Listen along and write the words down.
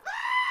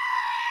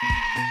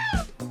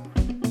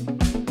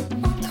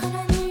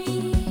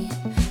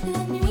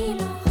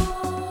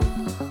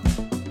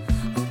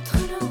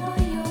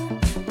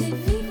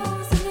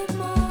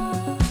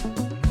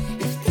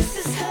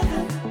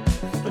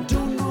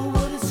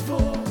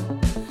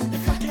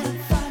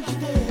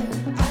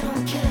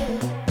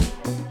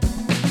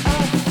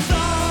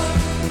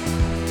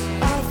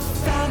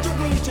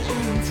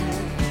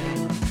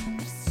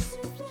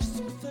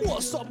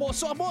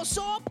What's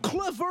up,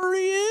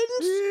 Cleverians?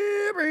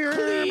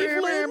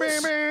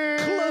 Clevelands?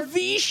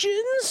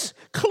 Clavetians?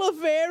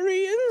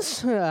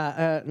 Claverians?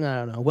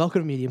 No.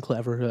 Welcome to Medium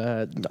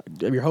Clever.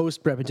 I'm your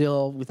host, Brett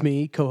Medill, with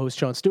me, co-host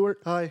Sean Stewart.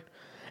 Hi.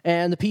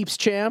 And the Peeps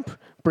champ,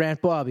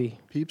 Brant Bobby.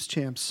 Peeps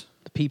champs.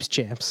 The Peeps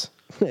champs.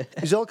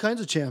 He's all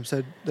kinds of champs,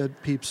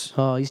 that Peeps.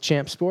 Oh, he's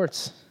champ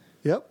sports.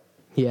 Yep.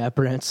 Yeah,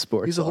 Brant's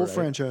sports. He's a whole right.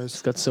 franchise.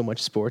 He's got so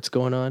much sports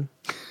going on.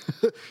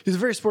 He's a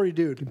very sporty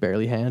dude. Can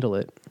barely handle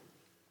it.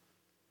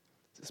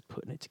 Just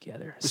putting it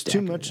together. There's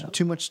too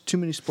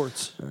many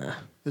sports.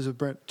 Is it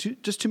Brent?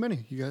 Just too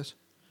many, you guys.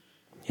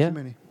 Yeah,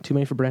 Too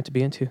many for Brent to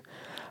be into.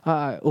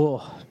 I'm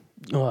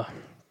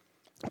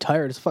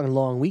tired. It's a fucking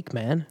long week,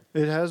 man.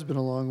 It has been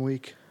a long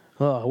week.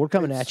 Oh, we're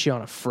coming at you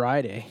on a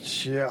Friday.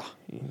 Yeah.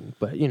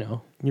 But,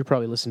 you're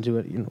probably listening to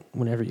it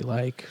whenever you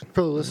like.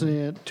 Probably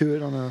listening to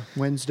it on a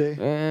Wednesday.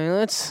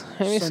 Just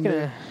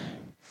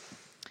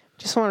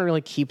want to really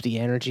keep the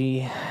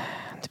energy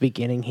at the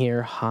beginning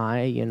here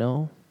high,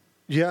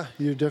 Yeah,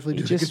 you're definitely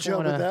doing a good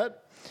job with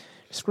that.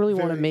 Just really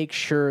want to make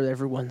sure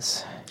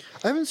everyone's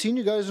I haven't seen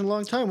you guys in a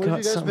long time. What have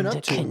you guys been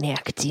up to?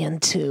 Connect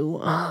into.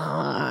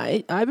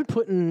 I've been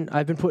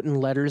putting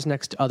letters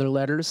next to other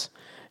letters,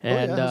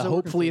 and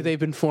hopefully they've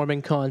been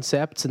forming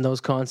concepts, and those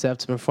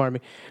concepts have been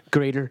forming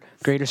greater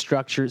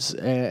structures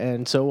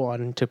and so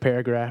on to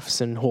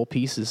paragraphs and whole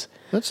pieces.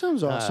 That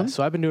sounds awesome.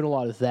 So I've been doing a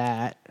lot of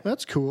that.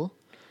 That's cool.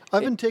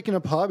 I've been taking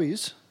up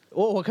hobbies.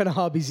 Oh, what kind of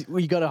hobbies?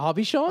 You got a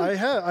hobby, Sean?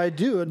 I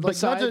do. And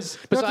besides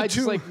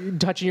just like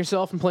touching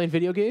yourself and playing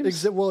video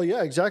games? Well,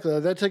 yeah, exactly.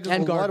 That takes a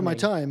lot of my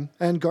time.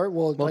 And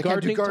I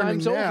can't do gardening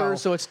time's now. Over,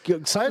 so it's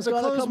I have to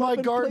close my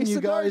garden, you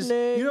guys.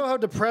 Gardening. You know how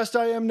depressed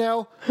I am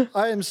now?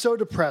 I am so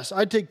depressed.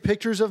 I take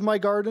pictures of my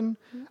garden.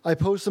 I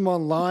post them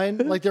online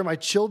like they're my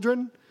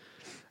children.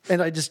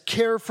 And I just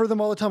care for them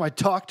all the time. I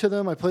talk to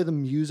them. I play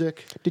them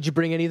music. Did you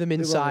bring any of them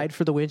inside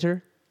for the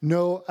winter?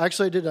 No,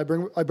 actually I did.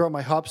 I brought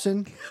my hops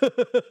in,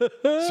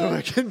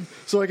 so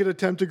I can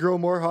attempt to grow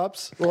more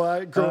hops. Well,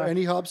 I grow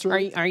any hops.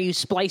 Right? Are you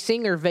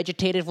splicing or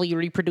vegetatively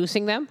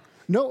reproducing them?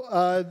 No.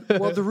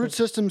 Well, the root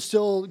system's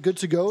still good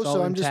to go,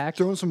 so I'm intact. just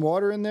throwing some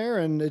water in there,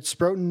 and it's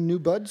sprouting new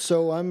buds.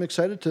 So I'm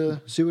excited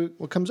to see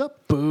what comes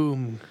up.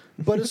 Boom.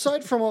 But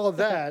aside from all of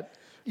that,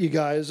 you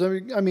guys, I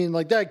mean,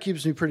 like that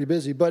keeps me pretty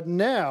busy. But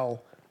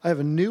now I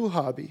have a new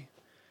hobby.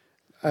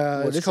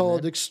 It's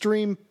called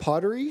Extreme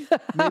Pottery.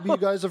 Maybe you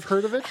guys have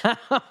heard of it.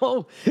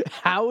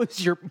 How is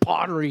your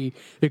pottery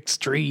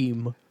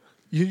extreme?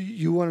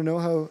 You want to know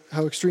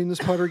how extreme this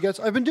pottery gets?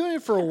 I've been doing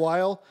it for a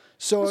while.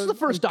 So this is the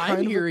first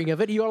time hearing of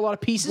it. You got a lot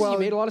of pieces. You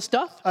made a lot of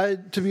stuff.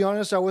 To be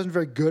honest, I wasn't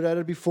very good at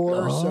it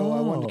before, so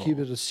I wanted to keep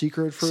it a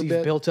secret for a bit.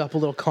 You've built up a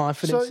little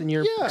confidence in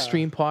your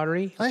extreme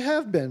pottery. I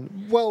have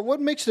been. Well, what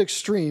makes it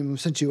extreme,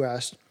 since you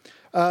asked?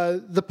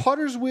 The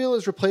potter's wheel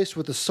is replaced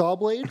with a saw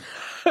blade.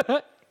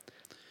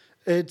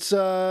 It's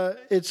a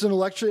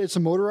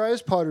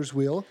motorized potter's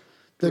wheel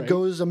that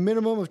goes a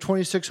minimum of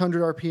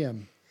 2,600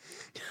 RPM.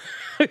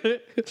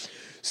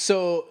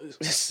 So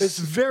it's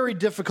very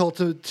difficult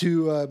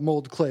to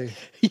mold clay.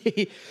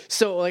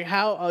 So, like,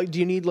 how do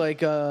you need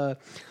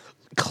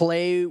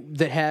clay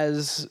that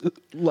has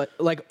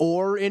like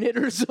ore in it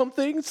or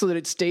something so that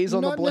it stays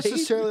on the blade? Not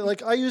necessarily.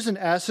 Like, I use an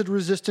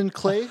acid-resistant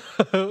clay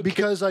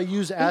because I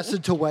use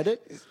acid to wet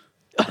it.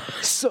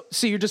 So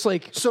you're just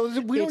like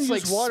we don't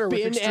use water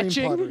with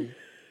extreme pottery.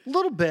 A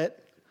little bit.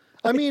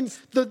 I mean,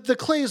 the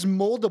clay is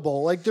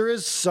moldable. Like, there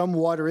is some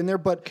water in there,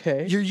 but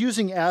you're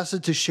using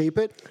acid to shape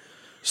it.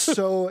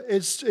 So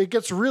it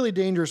gets really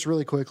dangerous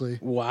really quickly.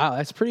 Wow,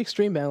 that's pretty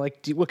extreme, man.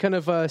 Like, what kind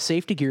of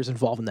safety gear is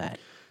involved in that?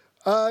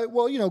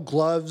 Well,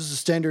 gloves,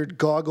 standard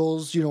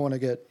goggles. You don't want to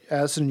get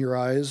acid in your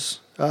eyes.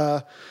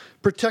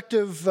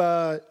 Protective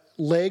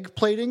leg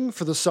plating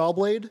for the saw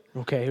blade.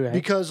 Okay, right.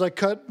 Because I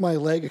cut my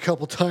leg a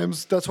couple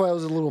times. That's why I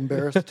was a little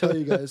embarrassed to tell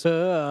you guys.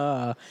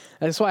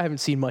 That's why I haven't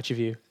seen much of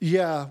you.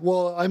 Yeah,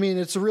 well, I mean,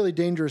 it's a really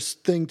dangerous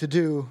thing to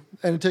do,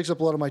 and it takes up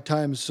a lot of my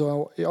time,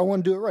 so I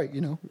want to do it right,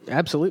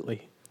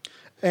 Absolutely.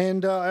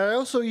 And I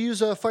also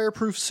use a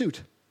fireproof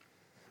suit.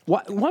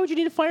 Why would you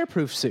need a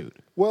fireproof suit?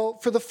 Well,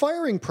 for the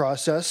firing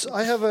process,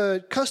 I have a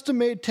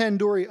custom-made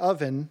tandoori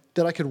oven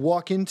that I could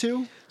walk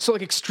into. So,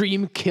 like,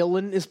 extreme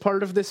kiln is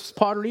part of this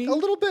pottery? A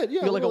little bit,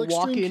 yeah. You're like a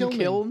walk-in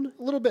kiln?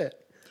 A little bit.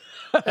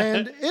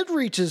 And it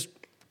reaches,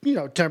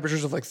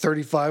 temperatures of like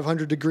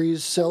 3,500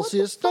 degrees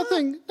Celsius.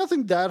 Nothing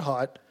that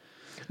hot.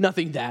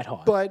 Nothing that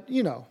hot. But,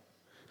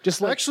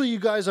 just like, actually, you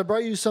guys, I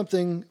brought you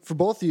something for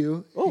both of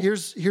you. Oh.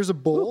 Here's a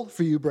bowl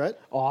for you, Brett.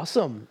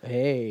 Awesome.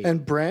 Hey.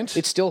 And Brent.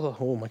 It's still,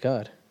 oh my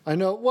God. I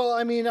know. Well,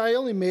 I mean, I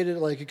only made it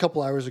like a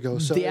couple hours ago,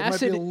 so it might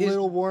be a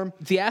little warm.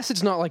 The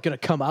acid's not like going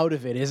to come out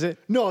of it, is it?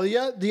 No,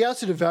 the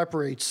acid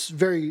evaporates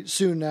very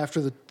soon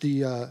after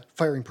the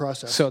firing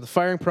process. So the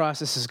firing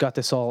process has got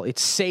this all.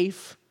 It's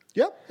safe.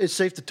 Yep, it's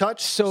safe to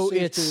touch. So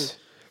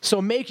so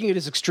making it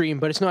is extreme,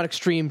 but it's not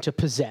extreme to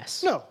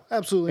possess. No,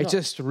 absolutely not.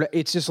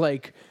 It's just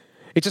like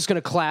It's just going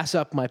to class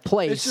up my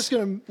place. It's just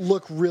going to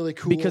look really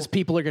cool. Because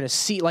people are going to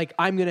see, like,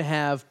 I'm going to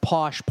have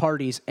posh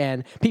parties,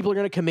 and people are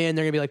going to come in,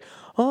 they're going to be like,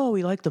 oh,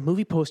 we like the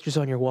movie posters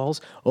on your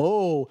walls.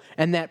 Oh,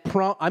 and that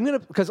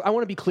because I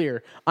want to be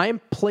clear, I am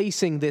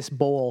placing this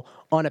bowl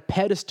on a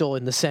pedestal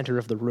in the center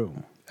of the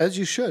room. As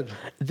you should.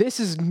 This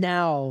is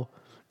now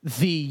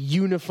the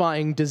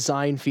unifying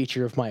design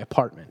feature of my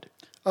apartment.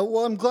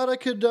 Well, I'm glad I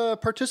could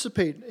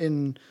participate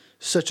in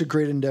such a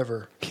great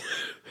endeavor.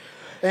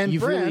 And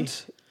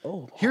Brent...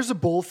 Here's a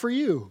bowl for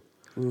you.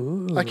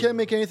 Ooh. I can't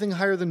make anything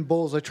higher than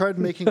bowls. I tried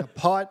making a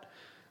pot,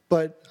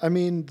 but I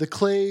mean, the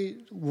clay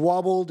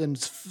wobbled and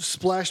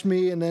splashed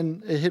me, and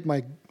then it hit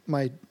my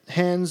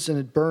hands and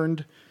it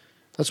burned.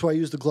 That's why I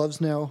use the gloves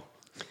now.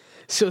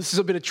 So this is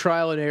a bit of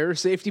trial and error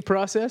safety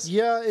process?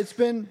 Yeah, it's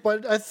been,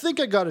 but I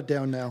think I got it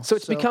down now. So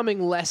it's becoming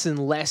less and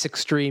less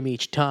extreme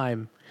each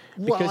time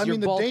because you're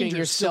bulking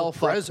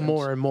yourself up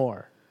more and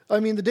more. I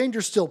mean, the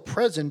danger's still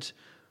present.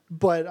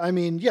 But, I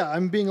mean, yeah,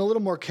 I'm being a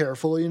little more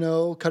careful,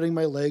 cutting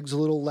my legs a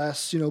little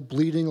less,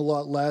 bleeding a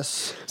lot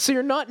less. So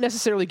you're not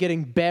necessarily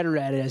getting better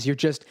at it as you're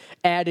just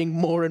adding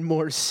more and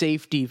more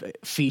safety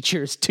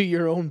features to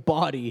your own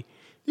body.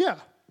 Yeah.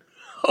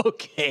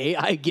 Okay,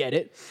 I get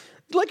it.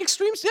 Like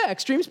extreme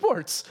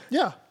sports.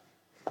 Yeah,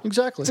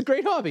 exactly. It's a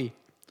great hobby.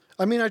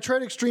 I mean, I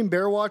tried extreme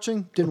bear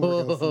watching. Didn't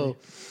work out for me.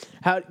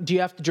 How do you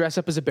have to dress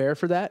up as a bear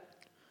for that?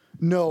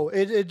 No,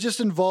 it just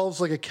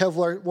involves like a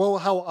Kevlar. Well,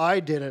 how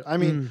I did it. I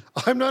mean,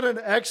 I'm not an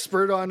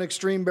expert on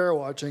extreme bear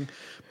watching,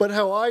 but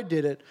how I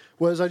did it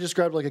was I just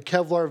grabbed like a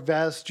Kevlar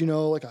vest,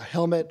 like a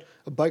helmet,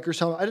 a biker's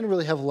helmet. I didn't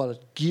really have a lot of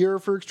gear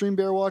for extreme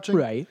bear watching.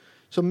 Right.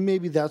 So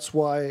maybe that's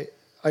why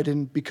I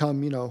didn't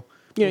become,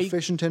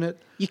 proficient in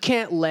it. You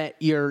can't let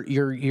your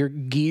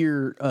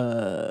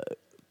gear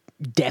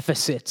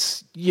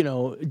deficits,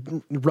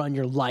 run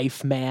your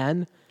life,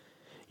 man.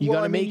 You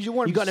got to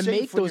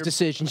make those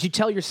decisions. You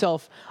tell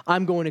yourself,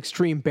 "I'm going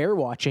extreme bear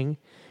watching."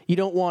 You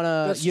don't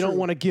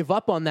want to give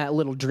up on that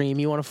little dream.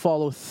 You want to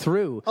follow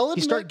through.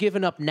 You start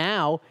giving up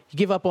now. You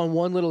give up on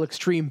one little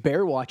extreme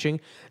bear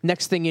watching.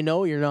 Next thing you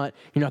know, you're not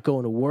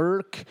going to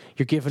work.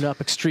 You're giving up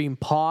extreme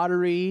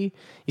pottery.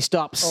 You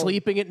stop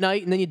sleeping at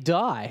night, and then you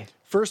die.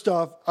 First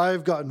off,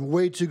 I've gotten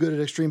way too good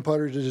at extreme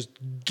pottery to just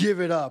give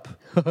it up.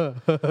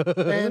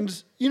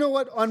 And you know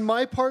what? On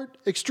my part,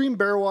 extreme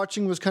bear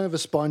watching was kind of a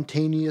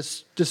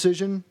spontaneous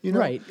decision.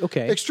 Right,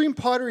 okay. Extreme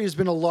pottery has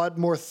been a lot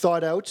more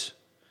thought out.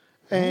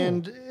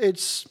 And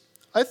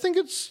I think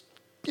it's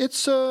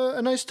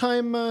a nice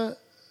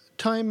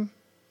time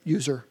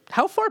user.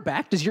 How far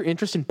back does your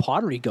interest in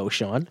pottery go,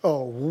 Sean?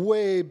 Oh,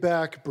 way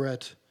back,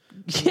 Brett.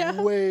 Yeah,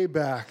 way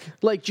back.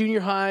 Like junior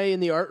high in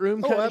the art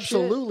room. Kind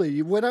absolutely. Of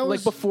shit? When I was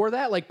like before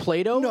that, like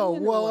Play-Doh.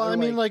 No, I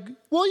mean,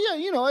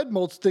 I'd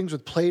mold things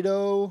with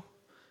Play-Doh.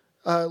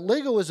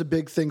 Lego was a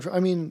big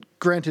thing.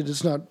 Granted,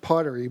 it's not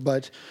pottery,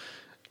 but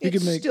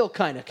still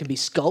kind of can be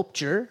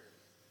sculpture.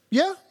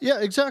 Yeah,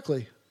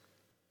 exactly.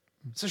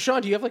 So,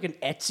 Sean, do you have like an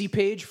Etsy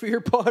page for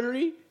your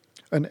pottery?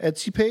 An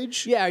Etsy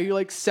page? Yeah, are you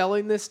like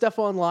selling this stuff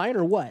online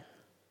or what?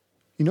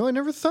 I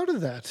never thought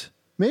of that.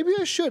 Maybe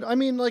I should.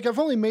 I've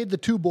only made the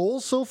 2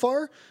 bowls so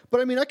far, but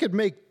I could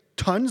make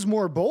tons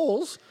more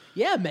bowls.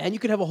 Yeah, man, you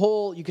could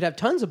have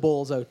tons of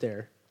bowls out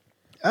there.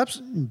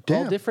 Absolutely.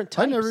 Damn. All different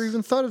types. I never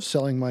even thought of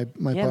selling my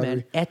pottery.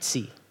 Man,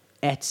 Etsy.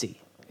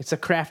 It's a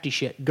crafty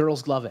shit.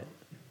 Girls love it.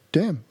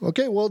 Damn.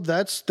 Okay, well,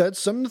 that's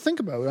something to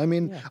think about.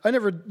 I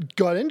never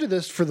got into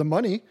this for the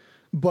money,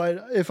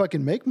 but if I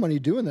can make money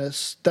doing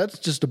this, that's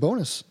just a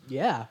bonus.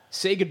 Yeah.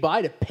 Say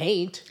goodbye to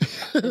paint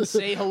and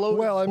say hello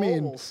to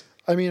bowls.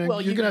 You're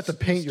going to have to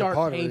paint your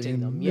pottery.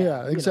 Painting them.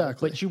 Yeah,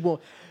 exactly. But you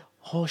won't.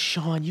 Oh,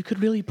 Sean, you could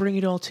really bring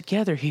it all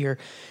together here.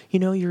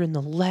 You're in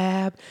the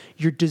lab.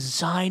 You're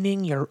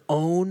designing your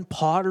own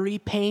pottery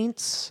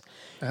paints.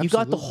 Absolutely. You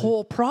got the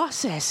whole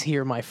process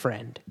here, my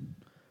friend.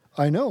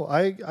 I know.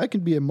 I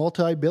could be a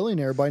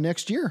multi-billionaire by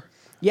next year.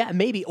 Yeah,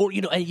 maybe. Or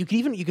and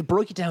you could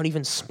break it down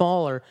even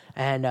smaller,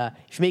 and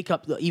if you make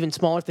up even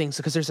smaller things,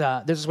 because there's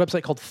this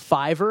website called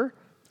Fiverr.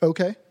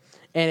 Okay.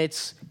 And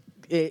it's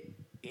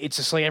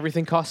just like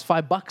everything costs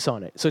 $5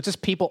 on it. So it's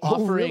just people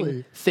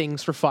offering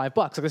things for $5.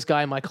 Like this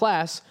guy in my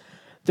class,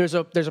 there's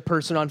a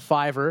person on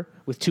Fiverr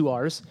with 2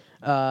 R's,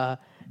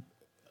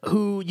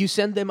 who you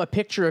send them a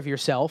picture of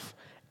yourself,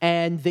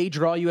 and they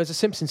draw you as a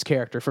Simpsons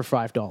character for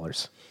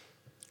 $5.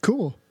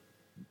 Cool.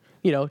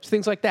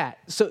 Things like that.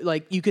 So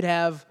like you could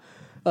have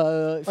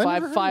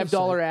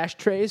 $5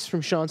 ashtrays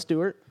from Sean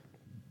Stewart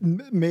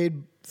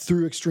made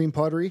through extreme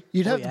pottery.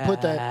 You'd have to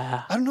put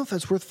that. I don't know if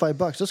that's worth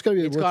 $5. That's got to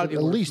be worth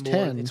at least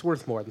 10. It's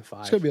worth more than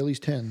 5. It's got to be at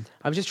least 10.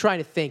 I was just trying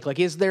to think, like,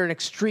 is there an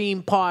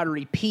extreme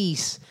pottery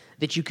piece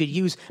that you could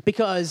use?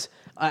 Because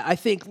I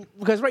think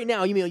right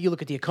now, you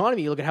look at the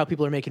economy, you look at how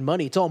people are making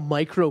money. It's all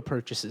micro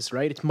purchases,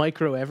 right? It's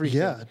micro everything.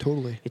 Yeah,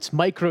 totally. It's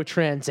micro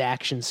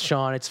transactions,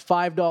 Sean. It's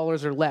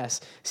 $5 or less.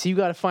 So you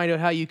got to find out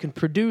how you can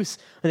produce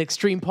an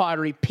extreme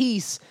pottery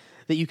piece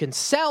that you can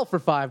sell for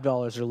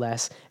 $5 or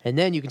less, and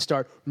then you can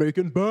start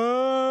making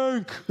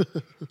bank.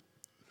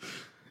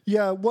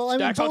 Yeah, well, I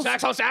mean,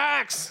 stacks on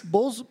stacks.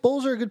 Bowls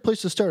are a good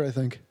place to start, I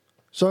think.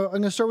 So I'm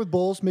going to start with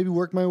bowls, maybe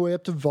work my way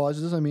up to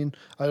vases. I mean,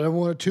 I don't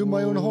want to toot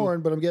my own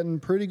horn, but I'm getting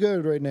pretty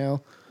good right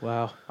now.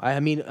 Wow. I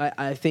mean,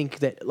 I think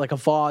that like a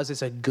vase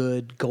is a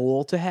good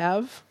goal to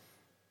have.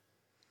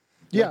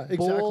 Yeah, like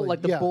exactly. Bowl,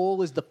 like the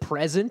bowl is the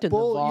present and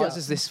the vase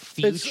is this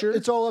future.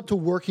 It's all up to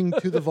working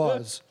to the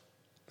vase.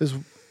 Is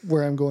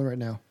where I'm going right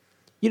now.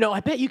 You know, I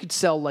bet you could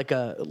sell like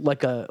a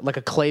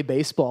clay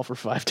baseball for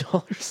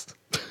 $5.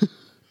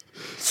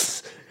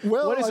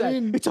 Well, what is that?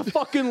 It's a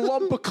fucking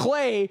lump of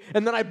clay,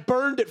 and then I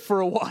burned it for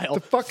a while.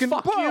 Fuck you!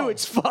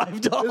 It's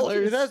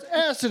 $5. It has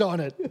acid on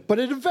it, but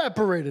it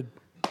evaporated.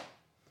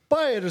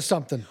 Buy it or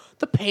something.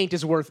 The paint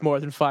is worth more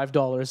than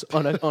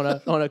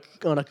 $5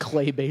 on a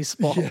clay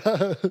baseball.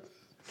 Yeah.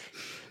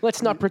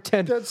 Let's not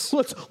pretend.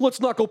 Let's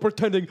not go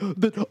pretending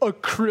that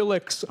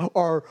acrylics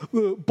are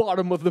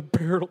bottom of the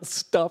barrel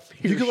stuff.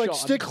 Here, you could like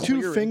stick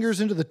two fingers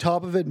into the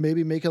top of it, and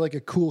maybe make it like a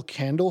cool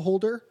candle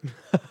holder.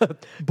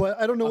 But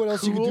I don't know what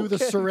else you could do with a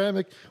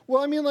ceramic.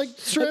 Well, I mean, like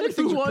ceramic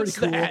things are pretty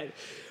cool. That?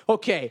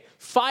 Okay,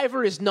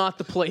 Fiverr is not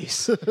the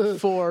place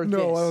for this.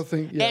 No, I don't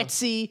think. Yeah.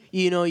 Etsy,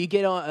 you know, you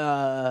get on.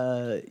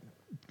 I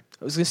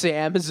was gonna say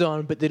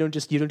Amazon, but you don't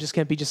just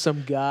can't be just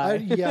some guy.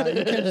 You can't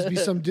just be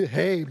some dude.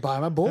 Hey,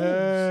 buy my bowl.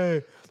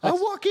 Hey, I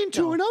walk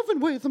into an oven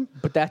with them.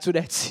 But that's what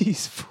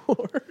Etsy's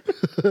for.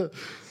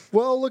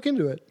 Well, I'll look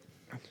into it.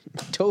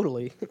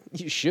 Totally,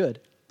 you should.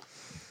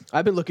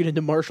 I've been looking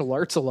into martial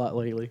arts a lot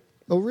lately.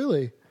 Oh,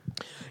 really?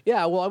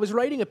 Yeah. Well, I was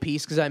writing a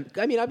piece because I've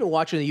been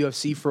watching the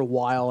UFC for a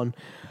while, and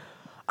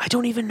I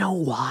don't even know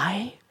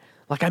why.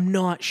 Like, I'm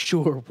not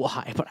sure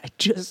why, but I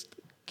just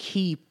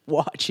keep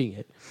watching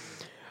it.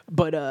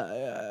 But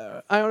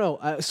I don't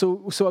know.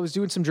 So I was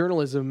doing some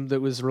journalism that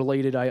was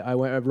related. I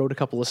wrote a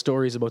couple of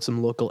stories about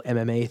some local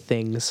MMA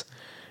things,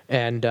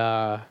 and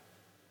I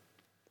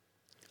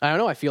don't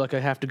know. I feel like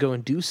I have to go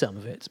and do some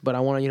of it. But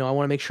I want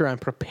to make sure I'm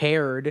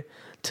prepared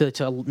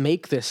to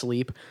make this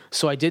leap.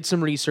 So I did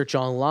some research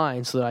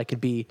online so that I could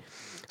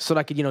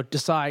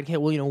decide. Hey,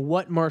 well,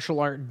 what martial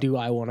art do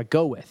I want to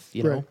go with?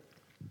 You know.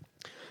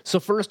 So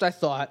first I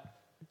thought,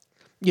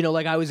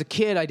 like I was a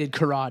kid, I did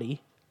karate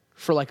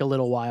for like a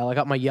little while. I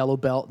got my yellow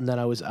belt and then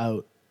I was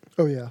out.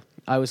 Oh, yeah.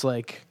 I was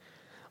like,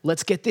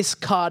 let's get this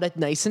kata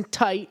nice and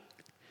tight.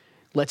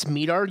 Let's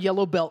meet our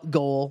yellow belt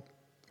goal.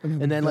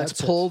 And then let's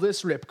pull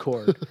this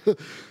ripcord.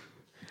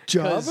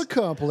 Job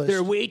accomplished. There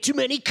are way too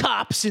many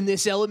cops in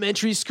this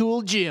elementary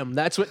school gym.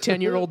 That's what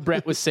 10-year-old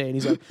Brett was saying.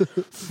 He's like,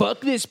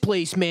 fuck this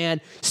place, man.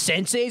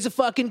 Sensei's a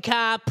fucking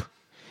cop.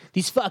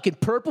 These fucking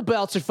purple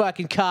belts are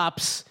fucking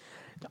cops.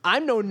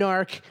 I'm no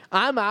narc.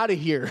 I'm out of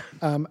here.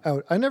 I'm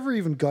out. I never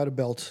even got a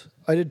belt.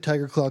 I did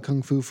Tiger Claw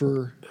Kung Fu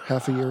for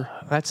half a year.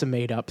 That's a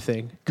made-up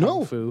thing.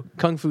 Kung Fu.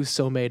 Kung Fu's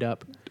so made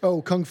up.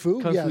 Oh, Kung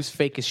Fu? Kung Fu's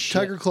fake as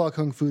shit. Tiger Claw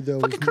Kung Fu, though.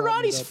 Fucking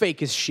karate's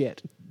fake as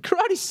shit.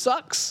 Karate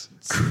sucks.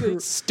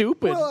 It's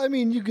stupid. Well, I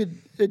mean,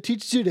 it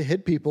teaches you to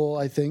hit people,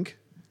 I think.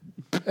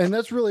 And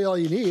that's really all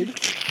you need.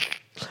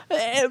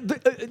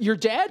 Your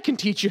dad can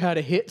teach you how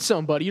to hit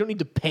somebody. You don't need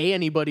to pay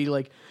anybody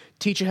to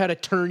teach you how to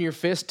turn your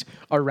fist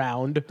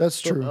around.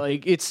 That's true.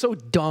 It's so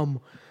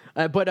dumb.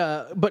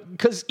 But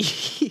because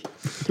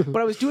but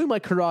I was doing my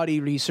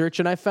karate research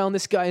and I found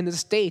this guy in the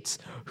States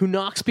who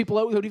knocks people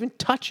out without even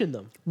touching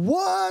them.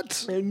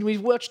 What? And we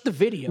watched the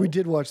video. We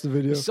did watch the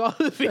video. We saw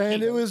the video.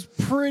 And it was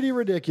pretty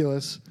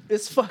ridiculous.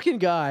 This fucking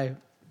guy,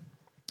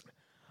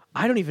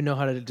 I don't even know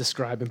how to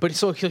describe him. But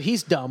so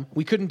he's dumb.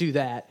 We couldn't do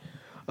that.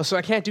 So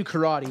I can't do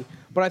karate.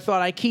 But I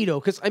thought Aikido,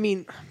 because, I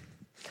mean,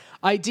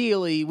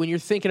 ideally, when you're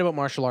thinking about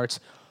martial arts,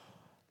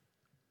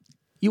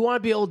 you want to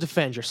be able to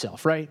defend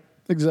yourself, right?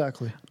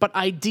 Exactly. But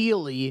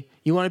ideally,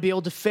 you want to be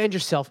able to defend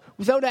yourself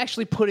without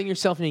actually putting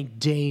yourself in any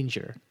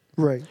danger.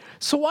 Right.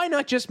 So why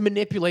not just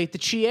manipulate the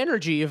chi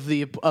energy of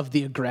the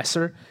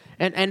aggressor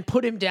and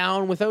put him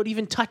down without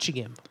even touching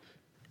him?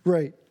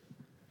 Right.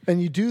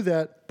 And you do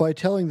that by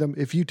telling them,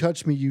 if you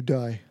touch me, you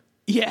die.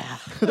 Yeah.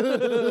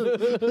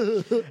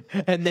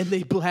 And then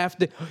they have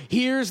to,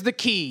 here's the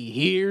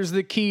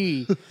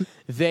key.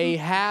 They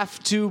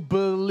have to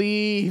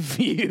believe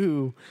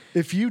you.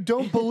 If you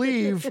don't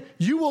believe,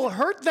 you will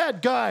hurt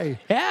that guy.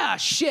 Yeah,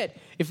 shit.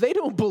 If they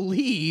don't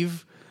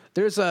believe,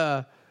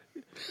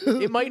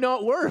 it might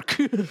not work.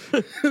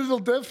 It'll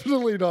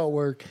definitely not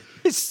work.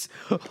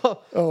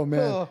 Oh,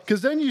 man.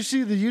 Because then you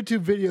see the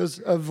YouTube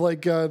videos of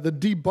the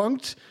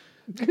debunked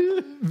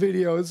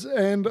videos,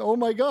 and oh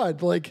my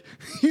god,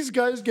 these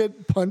guys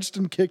get punched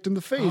and kicked in the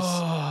face.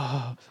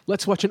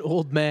 Let's watch an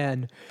old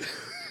man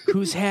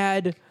who's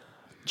had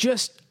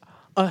just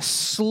a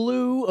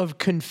slew of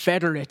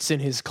Confederates in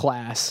his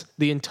class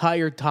the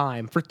entire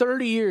time. For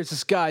 30 years,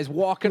 this guy's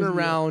walking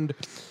around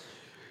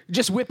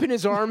just whipping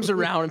his arms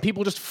around, and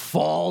people just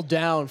fall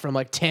down from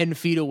 10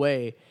 feet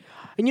away.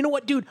 And you know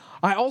what, dude?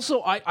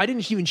 I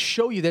didn't even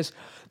show you this.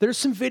 There's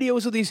some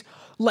videos of these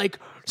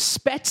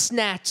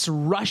Spetsnaz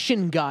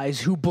Russian guys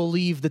who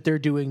believe that they're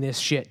doing this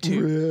shit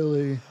too.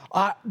 Really?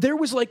 There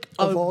was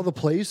of all the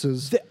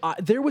places.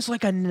 There was a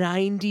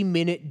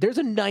 90-minute. There's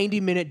a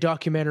 90-minute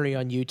documentary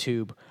on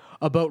YouTube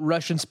about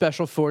Russian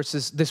special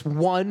forces. There's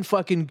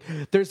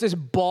this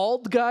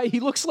bald guy. He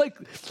looks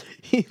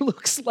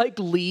like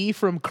Lee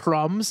from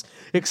Crumbs,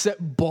 except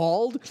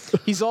bald.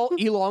 He's all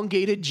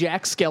elongated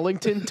Jack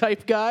Skellington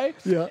type guy.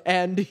 Yeah.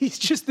 And he's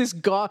just this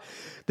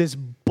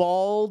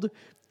bald,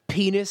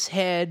 penis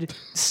head,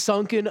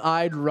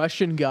 sunken-eyed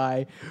Russian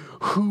guy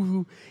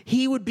who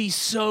he would be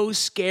so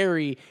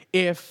scary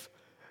if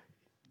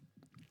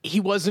he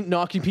wasn't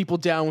knocking people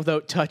down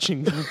without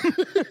touching them.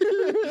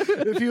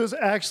 If he was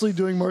actually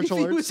doing martial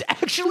arts. If he was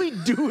actually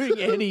doing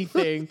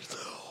anything.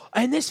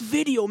 And this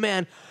video,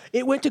 man,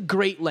 it went to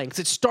great lengths.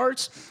 It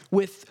starts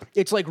with,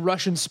 it's like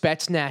Russian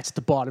Spetsnaz at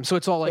the bottom. So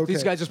it's all like,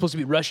 these guys are supposed to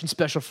be Russian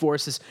special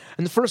forces.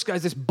 And the first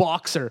guy's this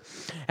boxer.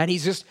 And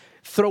he's just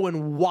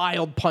throwing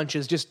wild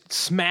punches, just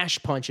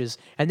smash punches.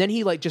 And then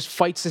he like just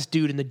fights this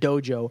dude in the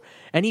dojo.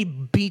 And he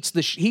beats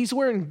he's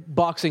wearing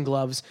boxing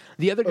gloves.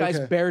 The other guy's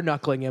bare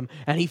knuckling him.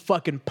 And he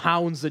fucking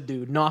pounds the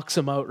dude, knocks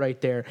him out right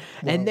there.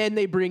 Wow. And then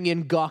they bring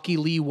in Gawky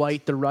Lee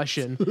White, the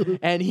Russian.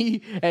 and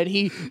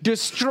he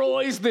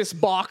destroys this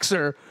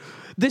boxer.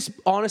 This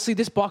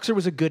boxer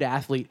was a good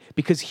athlete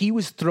because he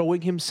was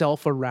throwing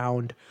himself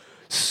around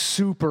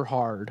super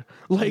hard.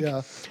 Like,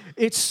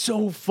 it's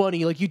so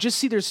funny. Like, you just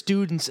see their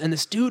students, and the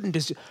student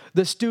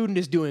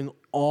is doing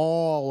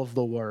all of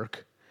the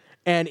work,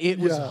 and it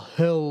was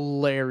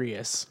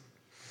hilarious.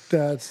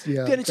 That's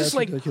it's just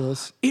like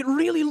ridiculous. It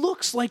really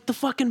looks like the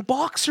fucking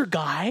boxer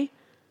guy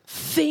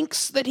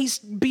thinks that he's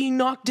being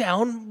knocked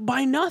down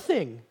by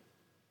nothing.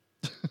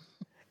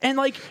 And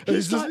like,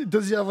 does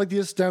he have like the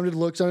astounded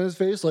looks on his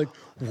face? Like,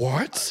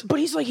 what? But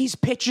he's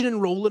pitching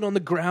and rolling on the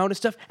ground and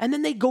stuff. And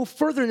then they go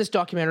further in this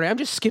documentary. I'm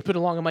just skipping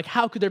along. I'm like,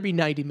 how could there be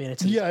 90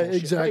 minutes? Of this bullshit,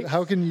 exactly. Right?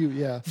 How can you?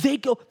 Yeah.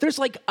 There's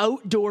like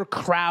outdoor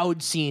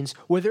crowd scenes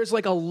where there's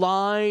like a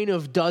line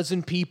of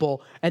dozen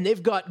people, and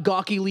they've got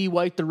Gawky Lee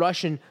White, the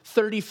Russian,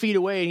 30 feet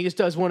away, and he just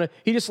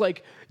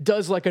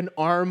does like an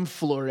arm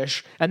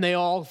flourish, and they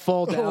all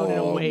fall down in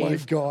a wave. My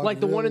God, like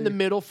the one in the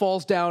middle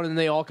falls down, and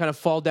they all kind of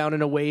fall down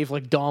in a wave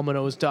like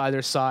dominoes to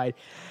either side.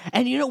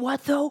 And you know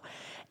what though?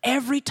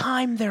 Every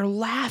time they're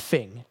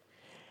laughing,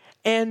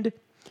 and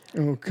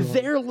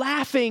their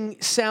laughing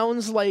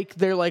sounds like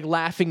they're like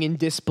laughing in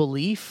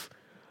disbelief,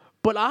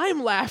 but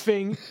I'm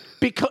laughing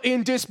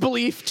in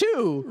disbelief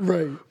too.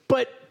 Right.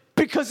 But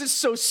because it's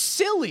so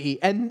silly,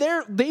 and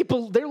they're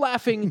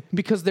laughing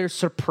because they're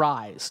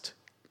surprised.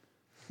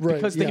 Right,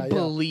 because they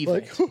believe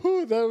it.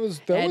 That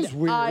was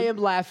weird. I am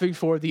laughing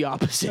for the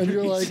opposite. And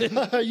you're reason.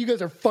 like, you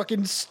guys are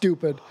fucking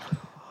stupid.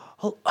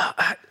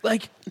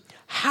 Like,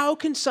 how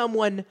can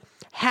someone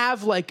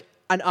have like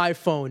an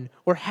iPhone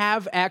or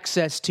have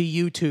access to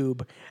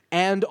YouTube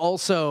and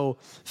also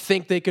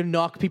think they can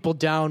knock people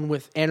down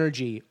with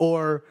energy,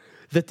 or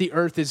that the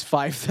Earth is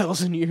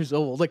 5,000 years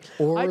old? Like,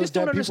 or I just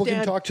don't understand. People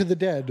can talk to the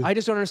dead. I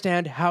just don't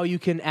understand how you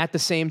can at the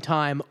same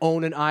time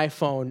own an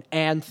iPhone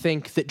and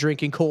think that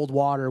drinking cold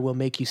water will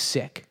make you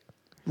sick.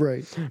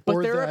 Right.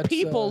 But there are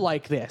people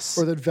like this.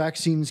 Or that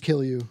vaccines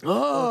kill you.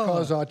 Or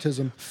cause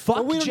autism.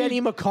 Fuck Jenny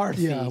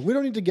McCarthy. Yeah, we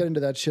don't need to get into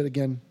that shit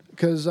again,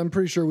 because I'm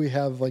pretty sure we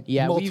have like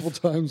multiple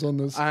times on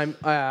this. I'm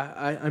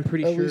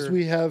pretty sure. At least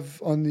we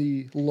have on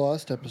the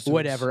Lost episodes.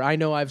 Whatever. I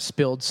know I've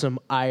spilled some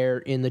ire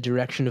in the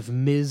direction of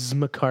Ms.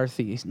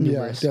 McCarthy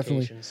numerous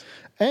occasions.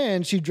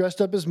 And she dressed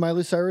up as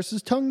Miley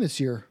Cyrus's tongue this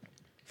year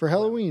for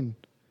Halloween.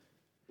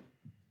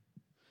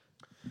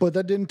 But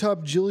that didn't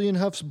top Julianne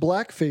Hough's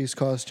blackface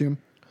costume.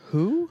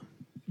 Who?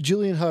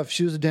 Julianne Hough.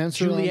 She was a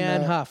dancer.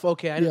 Julianne Hough.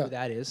 Okay, I know who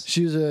that is.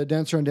 She was a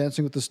dancer on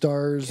Dancing with the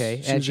Stars.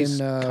 Okay, and she's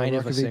kind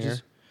of a singer.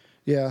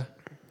 Yeah.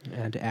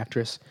 And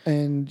actress.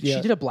 And she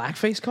did a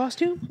blackface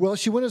costume? Well,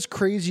 she went as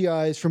Crazy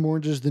Eyes from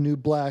Orange is the New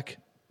Black.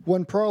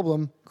 One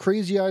problem,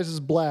 Crazy Eyes is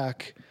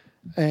black.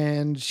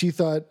 And she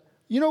thought,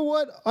 you know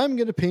what? I'm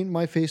going to paint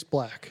my face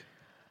black.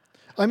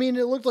 I mean,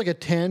 it looked like a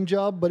tan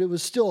job, but it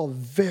was still a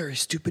very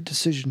stupid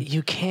decision.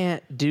 You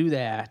can't do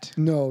that.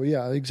 No,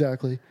 yeah,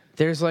 exactly.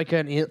 There's like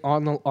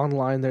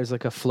online. There's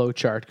like a flow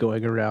chart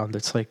going around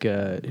that's like,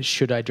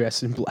 should I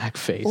dress in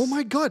blackface? Oh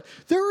my God,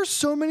 there are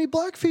so many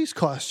blackface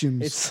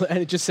costumes. And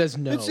it just says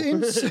no. It's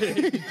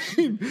insane.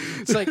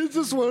 It's like, it's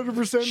just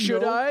 100%.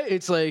 Should I?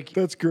 It's like,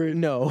 that's great.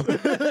 No,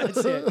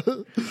 that's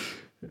it.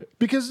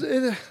 Because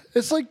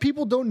it's like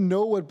people don't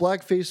know what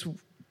blackface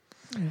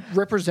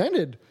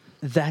represented.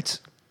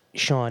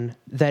 Sean,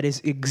 that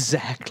is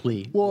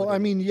exactly. Well, I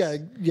mean, yeah,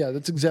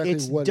 that's exactly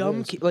what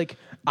dumb. it is. Like,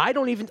 I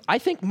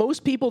think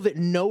most people that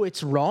know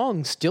it's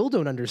wrong still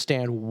don't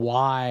understand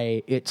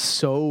why it's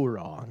so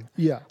wrong.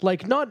 Yeah.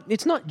 Like,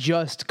 it's not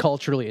just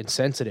culturally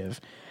insensitive.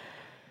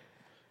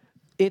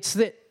 It's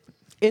that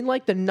in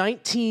the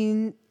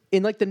 19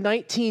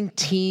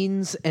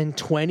 teens and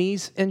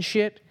 20s and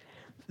shit,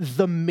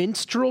 the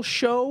minstrel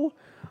show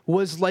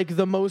was like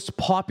the most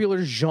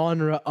popular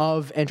genre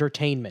of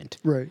entertainment.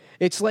 Right.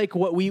 It's like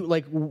we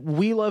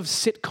love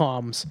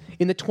sitcoms.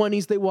 In the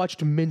 20s, they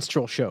watched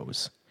minstrel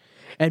shows.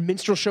 And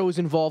minstrel shows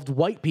involved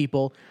white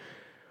people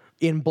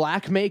in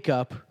black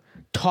makeup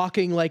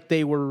talking like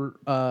they were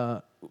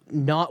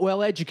not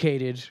well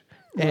educated.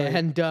 Right.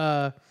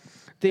 And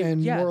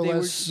more or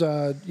less,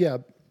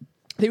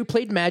 They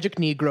played Magic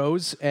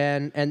Negroes,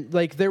 and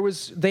like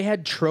they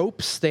had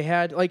tropes. They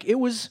had like it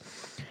was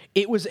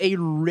a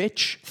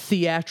rich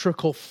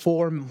theatrical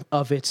form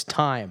of its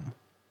time.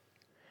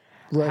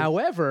 Right.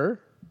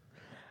 However,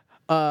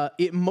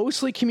 it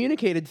mostly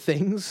communicated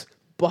things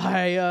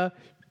by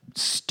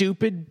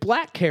stupid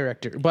black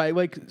character, by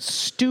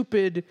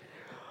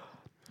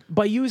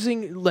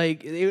using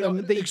like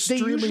they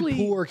extremely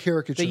poor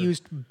caricature. They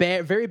used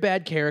very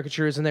bad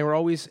caricatures, and they were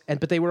always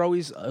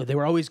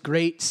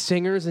great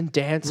singers and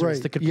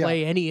dancers that could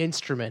play any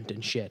instrument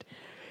and shit.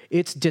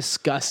 It's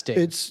disgusting.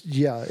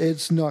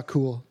 It's not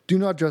cool. Do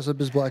not dress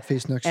up as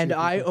blackface next year. And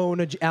I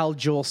own a Al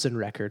Jolson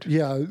record.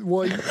 Yeah,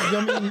 well,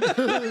 I mean,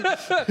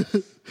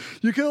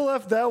 you could have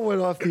left that one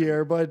off the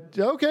air, but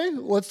okay,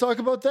 let's talk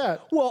about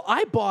that. Well,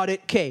 I bought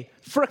it,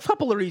 for a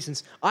couple of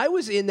reasons. I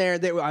was in there.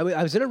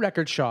 I was in a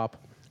record shop.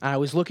 I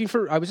was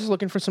just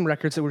looking for some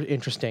records that were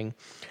interesting,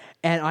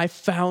 and I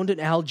found an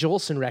Al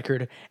Jolson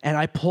record, and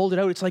I pulled it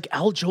out. It's like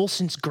Al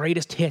Jolson's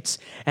greatest hits,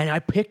 and I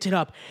picked it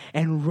up,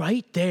 and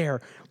right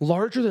there,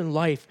 larger than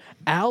life,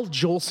 Al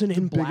Jolson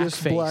in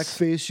blackface. Biggest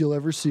blackface you'll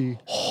ever see.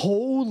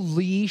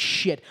 Holy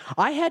shit!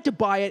 I had to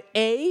buy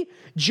it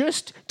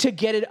just to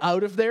get it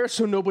out of there,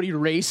 so nobody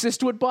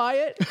racist would buy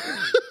it.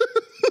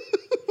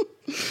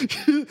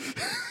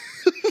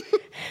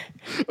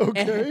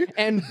 Okay.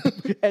 And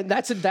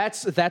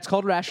that's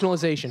called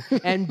rationalization.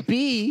 And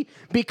B,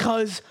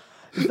 because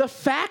the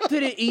fact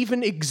that it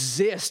even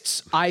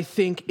exists, I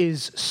think,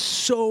 is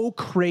so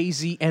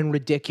crazy and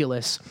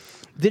ridiculous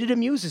that it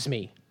amuses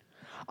me.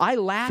 I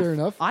laugh. Fair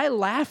enough. I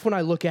laugh when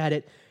I look at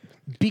it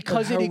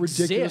because it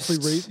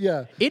exists.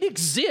 It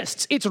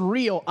exists. It's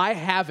real. I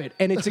have it,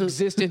 and its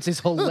existence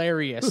is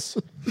hilarious.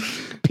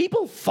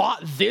 People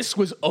thought this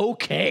was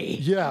okay.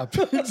 Yeah,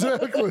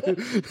 exactly.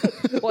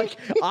 Like,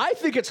 I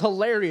think it's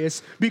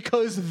hilarious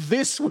because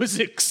this was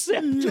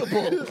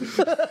acceptable.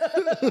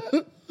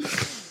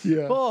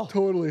 Yeah,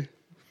 totally.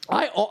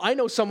 I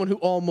know someone who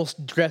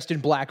almost dressed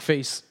in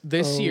blackface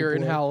this year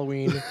in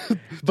Halloween,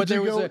 but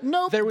there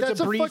was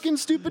a brief fucking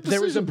stupid decision.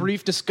 There was a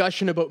brief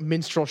discussion about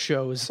minstrel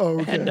shows.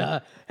 Oh, okay.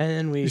 And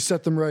then we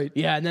set them right.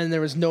 Yeah, and then there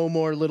was no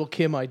more Little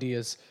Kim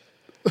ideas.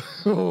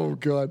 Oh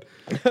God.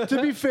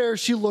 To be fair,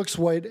 she looks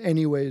white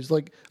anyways,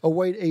 like a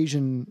white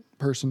Asian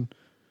person.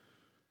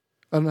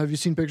 I don't know. Have you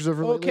seen pictures of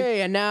her lately?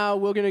 Okay, and now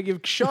we're going to give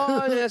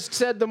Sean has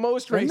said the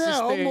most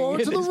racist thing now, more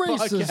to the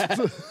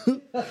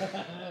racist.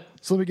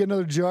 So let me get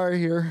another jar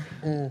here.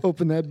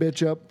 Open that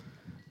bitch up.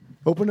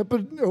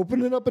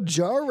 Opening up a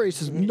jar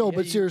racism. No,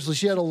 but seriously,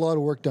 she had a lot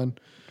of work done.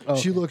 Okay.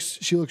 She looks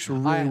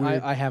really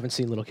weird. I haven't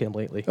seen Little Kim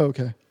lately.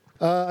 Okay.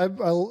 I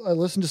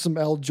listened to some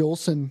Al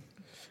Jolson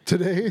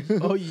today.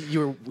 Oh, you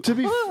were...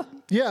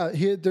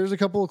 There's a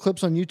couple of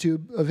clips on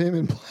YouTube of him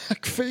in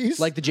blackface.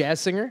 Like the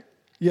jazz singer?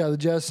 Yeah, the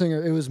jazz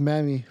singer. It was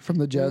Mammy from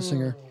the jazz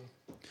singer.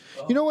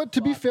 You know what?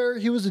 To be fair,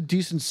 he was a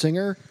decent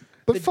singer,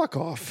 but fuck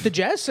off. The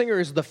jazz singer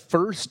is the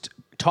first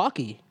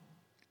talkie.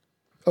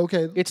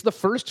 Okay. It's the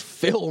first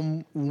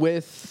film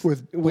with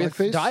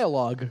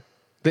dialogue.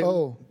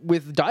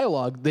 With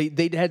dialogue.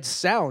 They had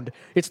sound.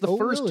 It's the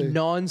first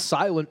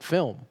non-silent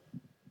film.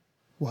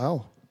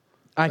 Wow.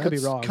 I could be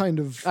wrong. Kind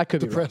of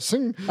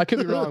depressing. I could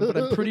be wrong, but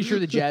I'm pretty sure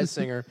the jazz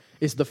singer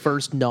is the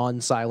first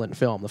non-silent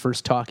film, the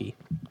first talkie.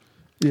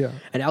 Yeah.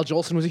 And Al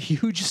Jolson was a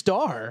huge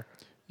star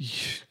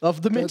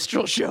of the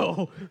minstrel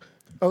show.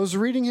 I was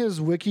reading his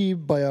wiki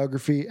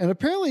biography, and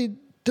apparently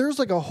there's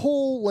like a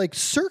whole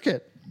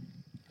circuit.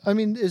 I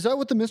mean, is that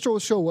what the minstrel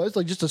show was?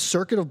 Like just a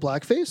circuit of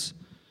blackface?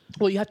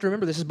 Well, you have to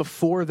remember this is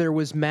before there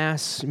was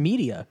mass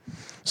media.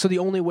 So the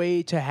only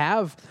way to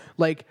have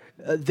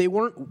there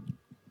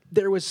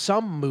was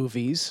some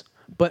movies,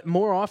 but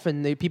more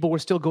often people were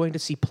still going to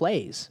see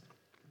plays.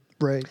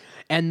 Right.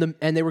 And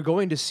they were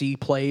going to see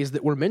plays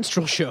that were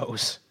minstrel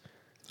shows.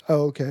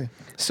 Oh, okay.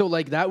 So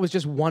that was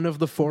just one of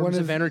the forms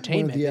of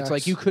entertainment. It's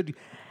like you could,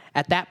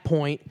 at that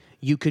point,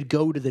 you could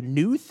go to the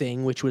new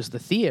thing, which was the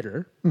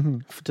theater,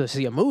 to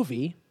see a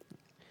movie.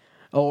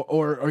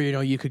 Or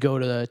you could go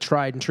to the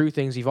tried and true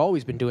things you've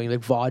always been doing, like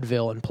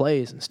vaudeville and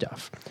plays and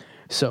stuff.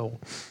 So,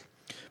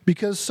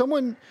 because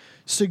someone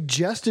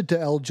suggested to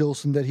Al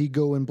Jolson that he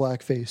go in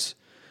blackface,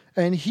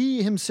 and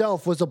he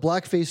himself was a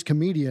blackface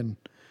comedian,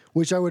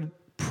 which I would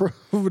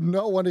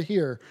not want to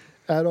hear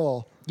at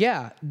all.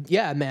 Yeah,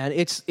 man.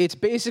 It's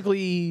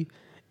basically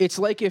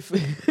like if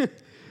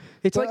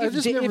it's like I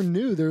just never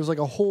knew there was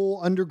a whole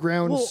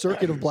underground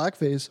circuit of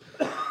blackface.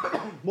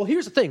 Well,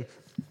 here's the thing.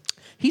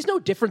 He's no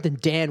different than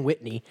Dan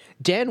Whitney.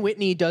 Dan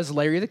Whitney does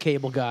Larry the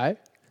Cable Guy.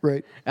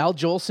 Right. Al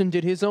Jolson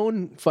did his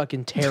own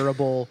fucking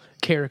terrible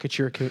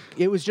caricature.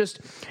 It was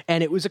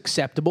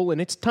acceptable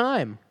in its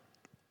time.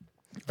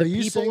 The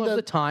people of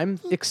the time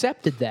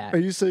accepted that. Are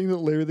you saying that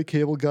Larry the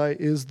Cable Guy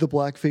is the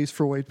blackface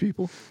for white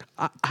people?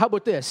 How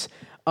about this?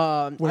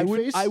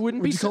 I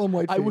wouldn't be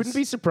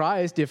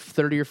surprised if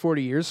 30 or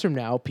 40 years from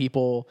now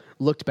people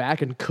looked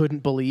back and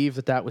couldn't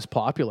believe that was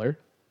popular.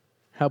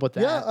 How about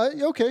that?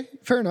 Yeah, okay,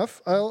 fair enough.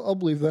 I'll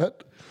believe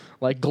that.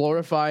 Like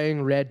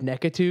glorifying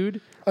redneckitude.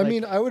 I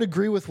mean, I would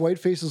agree with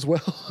whiteface as well.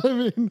 I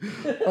mean,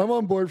 I'm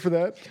on board for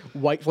that.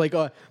 White,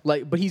 but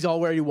he's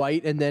already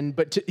white, and then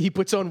he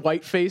puts on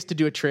whiteface to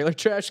do a trailer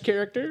trash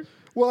character.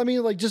 Well, I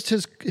mean, like just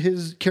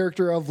his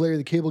character of Larry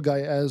the Cable Guy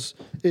is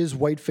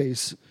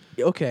whiteface.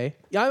 Okay,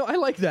 yeah, I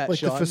like that. Like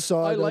Sean. the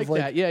facade. I like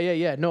that.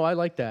 Yeah. No, I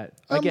like that.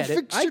 I get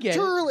it. I get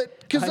it.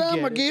 Because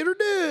I'm a Gator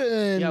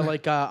Dan. Yeah,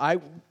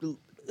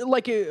 It's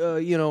like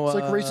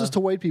racist to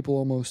white people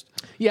almost.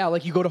 Yeah,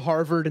 like you go to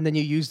Harvard and then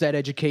you use that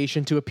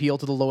education to appeal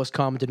to the lowest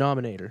common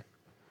denominator.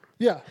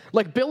 Yeah.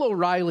 Like Bill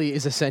O'Reilly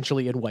is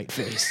essentially in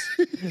whiteface.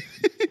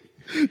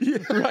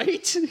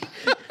 Right?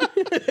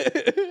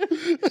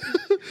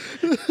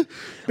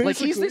 Like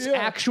he's this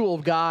actual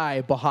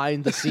guy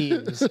behind the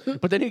scenes,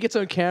 but then he gets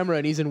on camera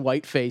and he's in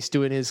whiteface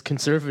doing his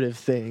conservative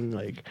thing,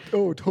 like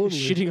totally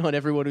shitting on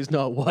everyone who's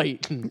not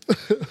white and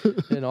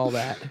all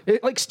that.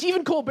 Like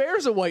Stephen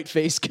Colbert's a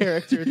whiteface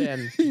character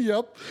then.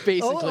 Yep.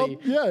 Basically.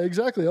 Yeah,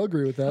 exactly. I'll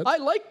agree with that. I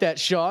like that,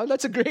 Sean.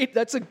 That's a great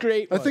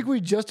one. I think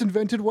we just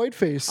invented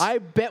whiteface. I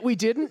bet we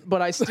didn't,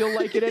 but I still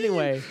like it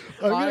anyway.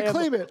 I'm gonna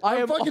claim it.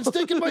 I'm fucking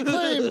staking my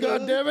claim.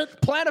 God damn it!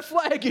 Plant a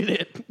flag in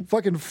it.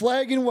 Fucking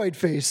flag in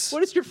whiteface.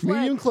 What is your flag?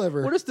 Medium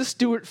clever. What does the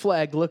Stuart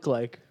flag look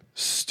like?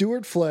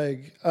 Stuart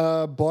flag.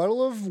 A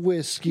bottle of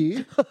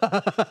whiskey,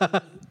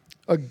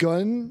 a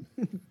gun,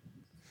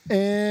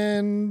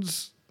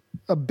 and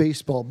a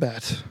baseball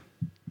bat.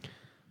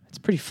 It's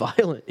pretty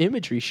violent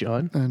imagery,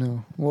 Sean. I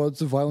know. Well,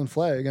 it's a violent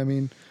flag. I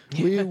mean,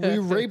 we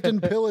raped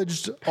and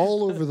pillaged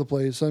all over the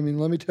place. I mean,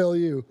 let me tell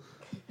you.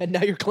 And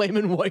now you're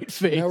claiming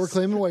whiteface. Now we're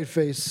claiming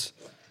whiteface.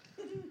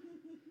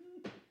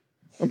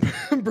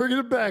 I'm bringing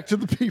it back to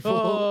the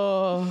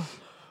people.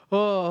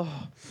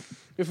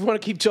 If we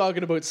want to keep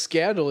talking about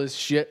scandalous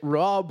shit,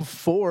 Rob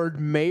Ford,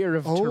 mayor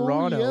of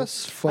Toronto.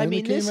 Yes,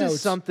 finally this came out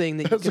is something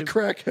that as a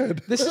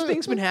crackhead. This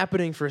thing's been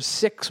happening for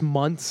 6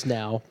 months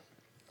now.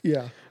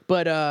 Yeah.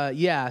 But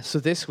so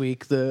this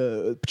week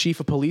the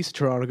chief of police of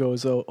Toronto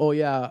goes,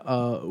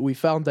 we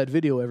found that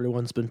video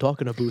everyone's been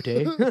talking about,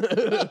 eh?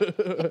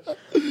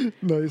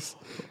 Nice.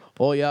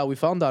 Oh yeah, we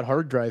found that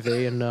hard drive,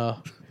 eh? And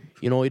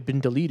it'd been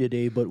deleted,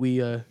 eh? But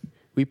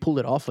we pulled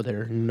it off of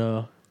there, and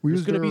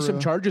there's going to be some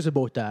charges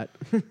about that.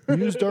 We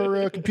used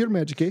our computer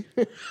magic, eh?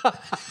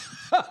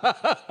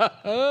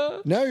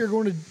 Now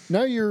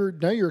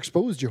you're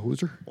exposed, you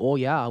hoser. Oh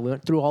yeah, we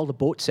went through all the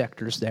boat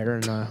sectors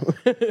there,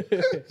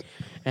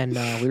 and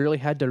we really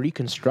had to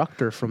reconstruct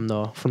her from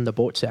the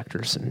boat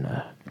sectors,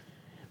 and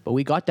but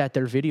we got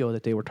their video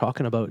that they were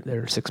talking about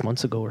there 6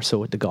 months ago or so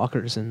with the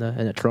Gawkers and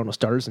the Toronto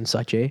Stars and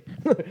such, eh?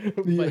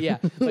 But yeah,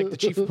 like the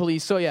chief of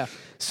police. So yeah,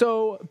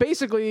 so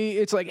basically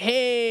it's like,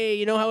 hey,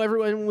 you know how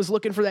everyone was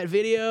looking for that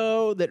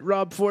video that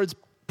Rob Ford's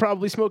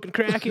probably smoking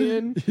crack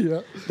in? Yeah.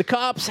 The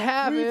cops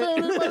have it.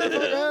 Found it,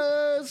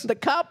 motherfuckers. The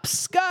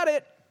cops got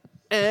it.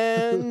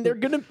 And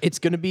it's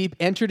gonna be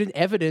entered in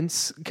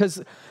evidence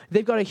because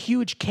they've got a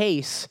huge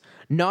case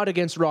not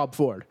against Rob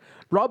Ford.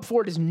 Rob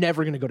Ford is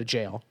never going to go to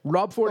jail.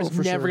 Rob Ford is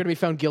never going to be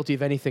found guilty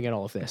of anything in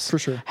all of this. For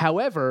sure.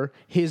 However,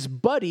 his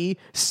buddy,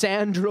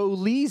 Sandro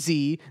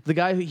Lisi, the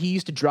guy who he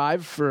used to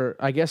drive for,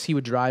 I guess he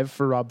would drive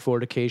for Rob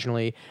Ford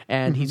occasionally,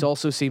 and he's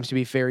also seems to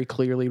be very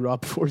clearly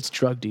Rob Ford's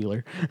drug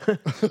dealer.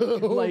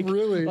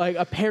 Really? Like,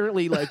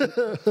 apparently,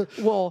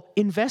 while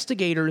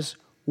investigators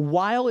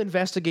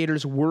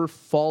were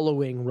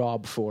following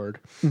Rob Ford,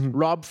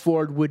 Rob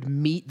Ford would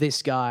meet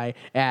this guy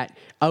at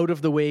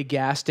out-of-the-way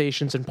gas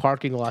stations and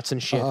parking lots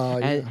and shit.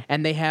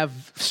 And they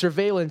have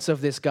surveillance of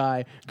this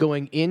guy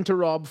going into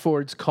Rob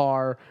Ford's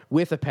car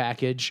with a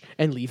package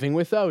and leaving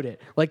without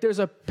it. Like, there's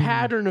a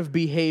pattern of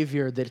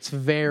behavior that's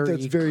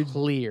very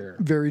clear.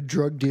 Very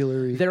drug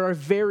dealery. There are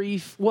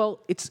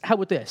how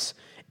about this?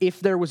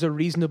 If there was a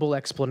reasonable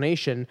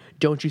explanation,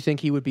 don't you think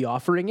he would be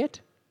offering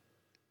it?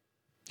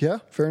 Yeah,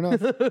 fair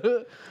enough.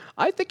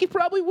 I think he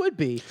probably would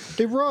be.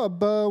 Hey,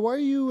 Rob, why are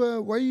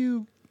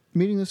you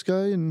meeting this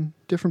guy in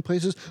different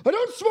places? I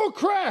don't smoke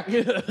crack!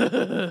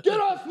 Get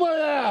off my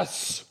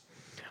ass!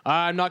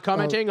 I'm not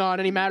commenting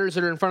on any matters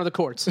that are in front of the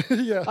courts.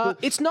 Yeah.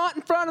 It's not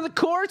in front of the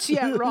courts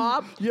yet,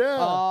 Rob. Yeah.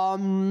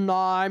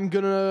 I'm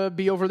gonna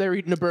be over there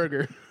eating a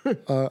burger.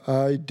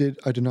 I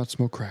did not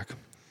smoke crack.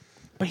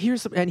 But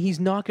and he's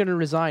not going to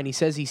resign. He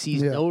says he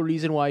sees no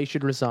reason why he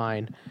should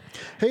resign.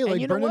 Hey,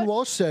 like Brendan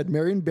Walsh said,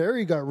 Marion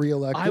Barry got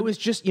reelected. I was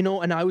just,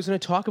 and I was going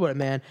to talk about it,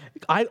 man.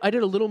 I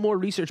did a little more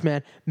research,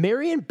 man.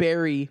 Marion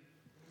Barry,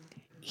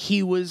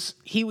 he was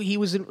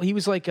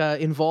like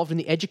involved in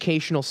the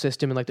educational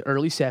system in like the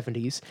early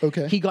 70s.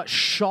 Okay. He got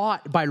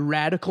shot by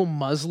radical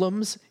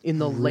Muslims in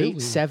the late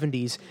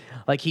 70s.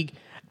 Like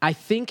I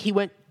think he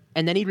went.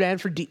 And then he ran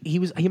for. I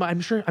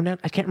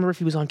can't remember if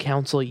he was on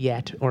council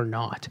yet or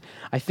not.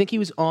 I think he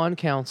was on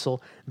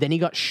council. Then he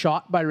got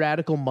shot by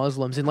radical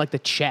Muslims in like the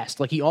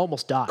chest. Like he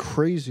almost died.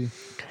 Crazy.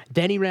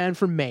 Then he ran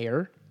for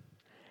mayor,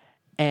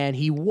 and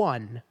he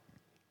won.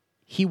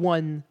 He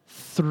won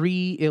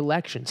 3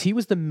 elections. He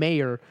was the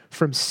mayor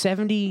from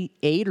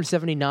 78 or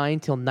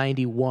 79 till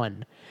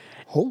 91.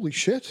 Holy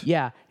shit.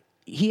 Yeah.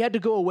 he had to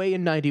go away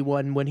in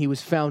 91 when he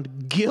was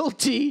found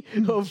guilty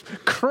of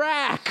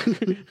crack.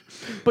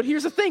 But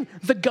here's the thing.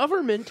 The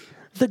government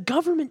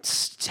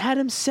had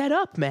him set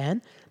up,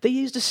 man. They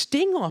used a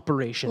sting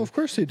operation. Well, of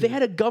course they did. They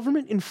had a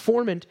government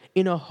informant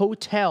in a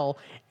hotel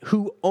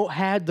who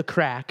had the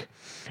crack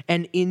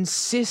and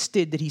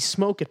insisted that he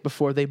smoke it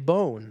before they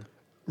bone.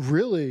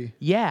 Really?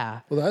 Yeah.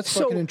 Well, that's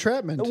fucking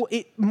entrapment.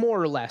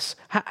 More or less.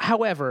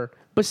 However,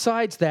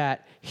 besides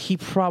that, he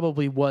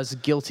probably was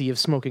guilty of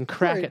smoking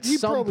crack at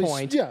some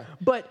point. Yeah.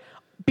 But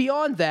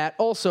beyond that,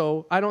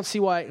 also, I don't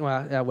see why.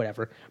 Well,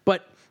 whatever.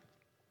 But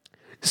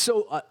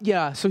so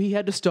he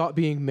had to stop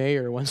being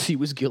mayor once he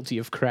was guilty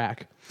of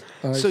crack.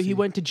 So he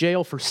went to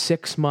jail for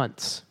 6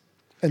 months.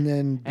 And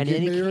then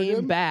he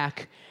came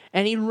back.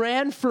 And he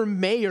ran for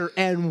mayor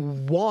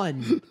and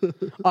won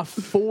a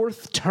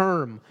 4th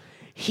term.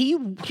 He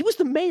was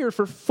the mayor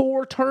for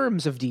 4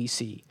 terms of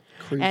D.C.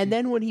 Crazy. And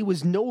then when he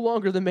was no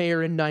longer the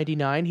mayor in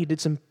 99, he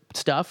did some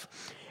stuff.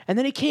 And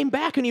then he came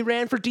back and he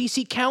ran for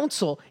D.C.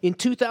 Council in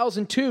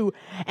 2002.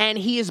 And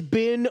he has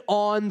been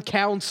on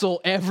council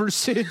ever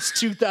since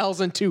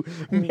 2002.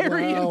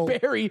 Marion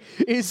Barry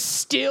is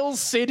still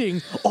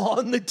sitting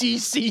on the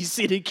D.C.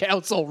 City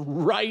Council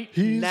now.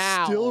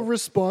 He's still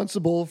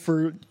responsible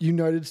for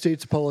United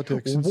States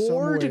politics in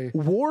some way.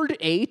 Ward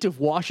 8 of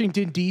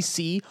Washington,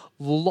 D.C.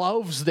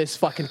 loves this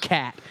fucking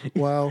cat.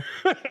 Wow.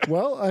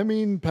 Well, I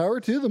mean,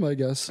 power to them, I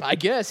guess. I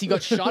guess. He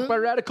got shot by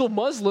radical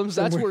Muslims.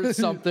 That's worth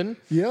something.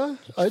 Yeah,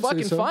 I'd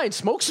fucking say so. fine.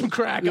 Smoke some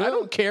crack. Yeah. I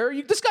don't care.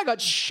 This guy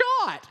got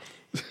shot.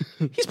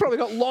 He's probably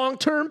got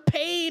long-term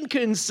pain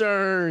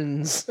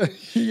concerns.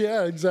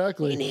 Yeah,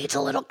 exactly. He needs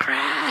a little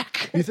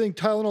crack. You think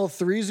Tylenol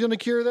 3 is going to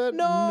cure that?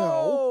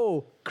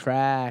 No.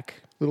 Crack.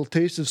 Little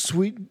taste of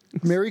sweet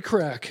Mary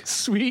Crack.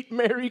 Sweet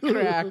Mary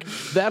Crack.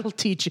 That'll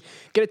teach you.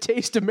 Get a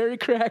taste of Mary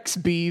Crack's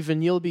beef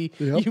and you'll be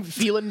you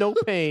feeling no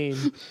pain.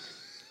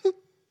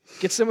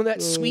 Get some of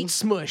that sweet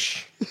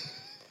smush.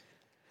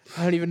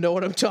 I don't even know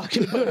what I'm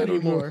talking about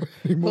anymore.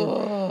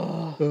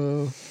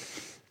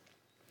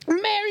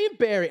 Marion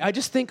Barry. I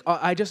just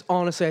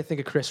honestly think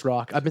of Chris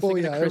Rock. I've been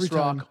thinking of Chris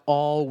Rock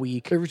all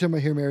week. Every time I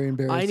hear Marion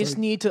Barry, I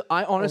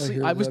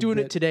was doing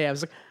it today. I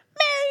was like,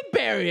 Marion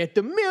Barry at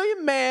the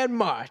Million Man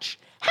March.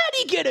 How do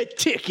you get a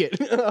ticket?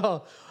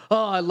 Oh,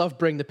 I love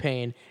Bring the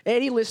Pain.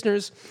 Any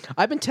listeners,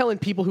 I've been telling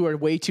people who are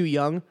way too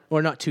young,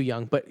 or not too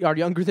young, but are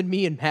younger than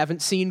me and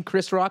haven't seen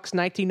Chris Rock's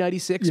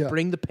 1996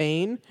 Bring the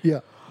Pain.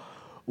 Yeah.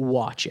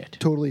 Watch it.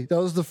 Totally. That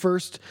was the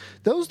first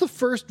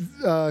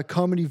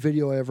comedy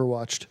video I ever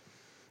watched.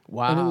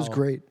 Wow. And it was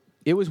great.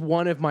 It was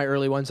one of my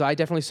early ones. I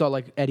definitely saw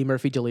like Eddie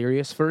Murphy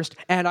Delirious first.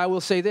 And I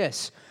will say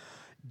this.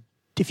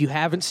 If you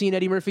haven't seen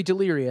Eddie Murphy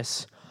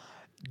Delirious,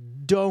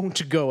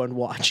 don't go and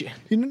watch it.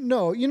 You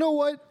know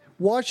what?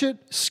 Watch it.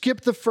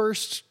 Skip the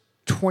first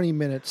 20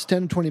 minutes,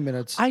 10, 20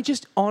 minutes. I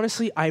just,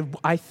 honestly,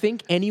 I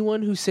think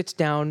anyone who sits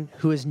down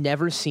who has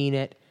never seen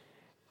it,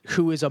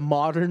 who is a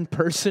modern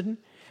person,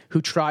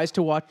 who tries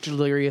to watch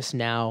Delirious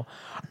now,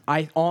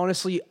 I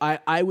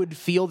would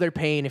feel their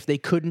pain if they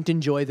couldn't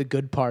enjoy the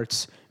good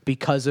parts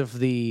because of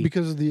the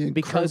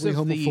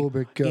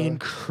homophobic,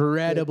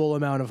 incredible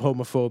amount of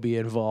homophobia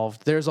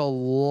involved. There's a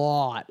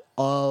lot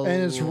of,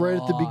 and it's right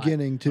at the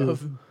beginning too,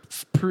 of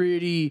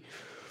pretty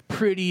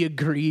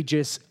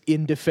egregious,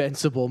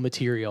 indefensible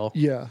material.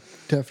 Yeah,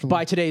 definitely.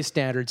 By today's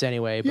standards,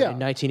 anyway. But in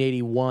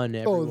 1981,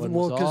 everyone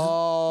was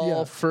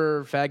all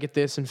for faggot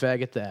this and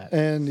faggot that.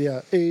 And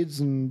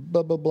AIDS and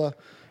blah, blah, blah.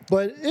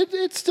 But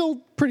it's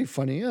still pretty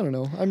funny. I don't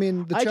know. I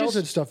mean, the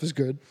childhood stuff is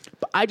good.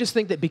 I just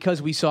think that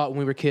because we saw it when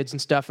we were kids and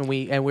stuff, and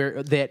we get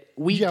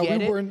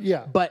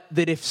it. But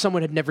that if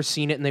someone had never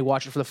seen it and they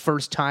watched it for the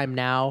first time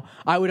now,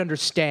 I would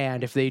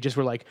understand if they just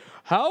were like,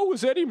 "How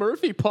was Eddie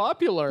Murphy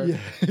popular?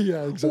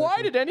 Yeah, exactly.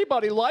 Why did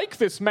anybody like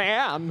this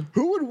man?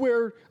 Who would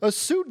wear a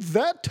suit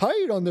that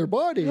tight on their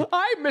body?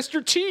 I'm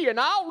Mr. T, and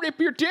I'll rip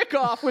your dick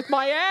off with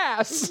my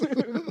ass."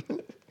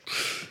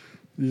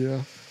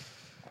 Yeah.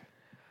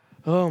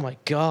 Oh my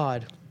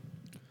God.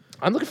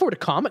 I'm looking forward to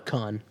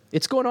Comic-Con.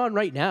 It's going on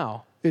right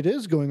now. It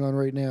is going on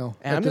right now.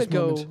 And I'm going to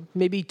go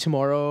maybe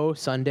tomorrow,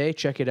 Sunday,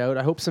 check it out.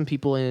 I hope some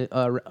people,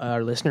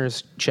 our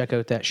listeners, check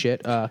out that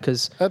shit.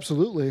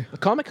 Absolutely.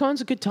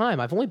 Comic-Con's a good time.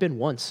 I've only been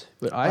once,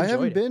 but I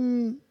don't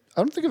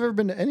think I've ever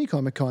been to any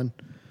Comic-Con.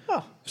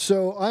 Oh.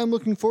 So I'm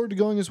looking forward to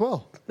going as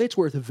well. It's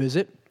worth a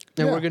visit.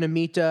 And we're going to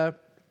meet up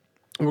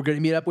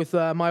with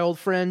my old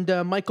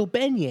friend, Michael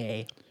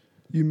Beignet.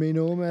 You may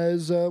know him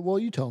as,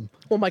 you tell him.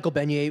 Well, Michael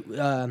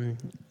Beignet,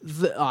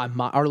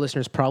 our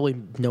listeners probably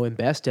know him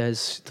best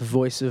as the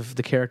voice of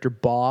the character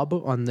Bob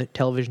on the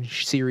television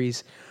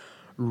series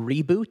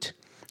Reboot,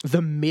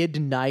 the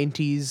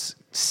mid-90s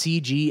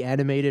CG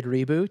animated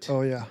reboot.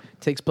 Oh, yeah.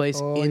 Takes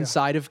place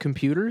inside of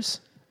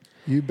computers.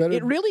 You better.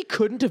 It really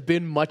couldn't have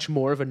been much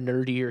more of a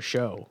nerdier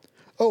show.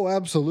 Oh,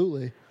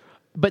 absolutely.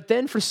 But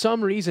then for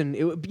some reason,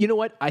 you know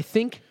what? I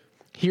think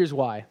here's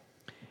why.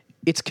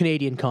 It's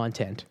Canadian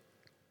content.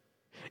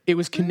 It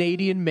was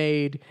Canadian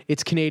made.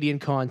 It's Canadian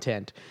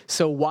content.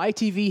 So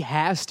YTV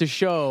has to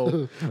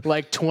show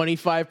like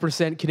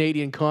 25%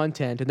 Canadian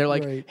content. And they're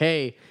like,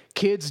 hey,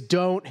 kids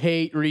don't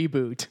hate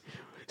Reboot.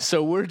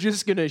 So we're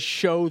just going to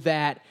show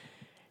that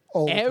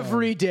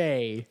every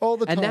day. All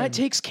the time. And that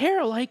takes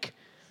care of like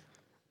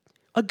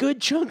a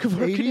good chunk of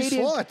our 80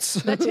 Canadian... slots.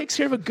 That takes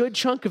care of a good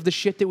chunk of the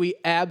shit that we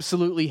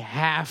absolutely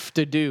have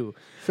to do.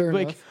 Fair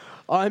enough.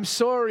 I'm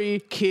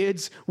sorry,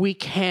 kids. We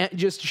can't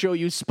just show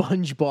you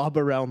SpongeBob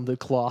around the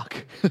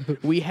clock.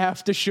 We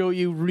have to show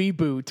you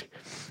Reboot.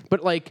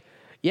 But like,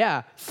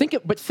 yeah, think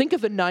of the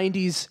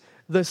 '90s.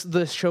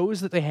 The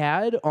shows that they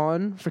had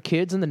on for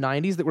kids in the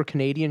 '90s that were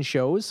Canadian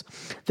shows.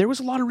 There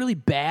was a lot of really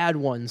bad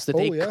ones that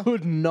they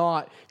could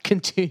not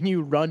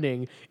continue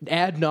running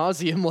ad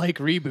nauseum like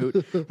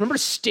Reboot. Remember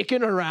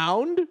Sticking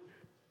Around?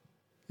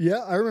 Yeah,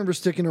 I remember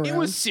Sticking Around. It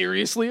was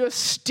seriously a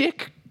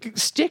stick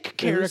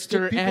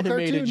character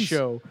animated cartoons.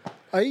 show.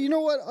 You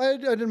know what? I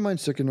didn't mind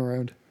Sticking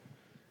Around.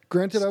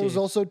 Granted, I was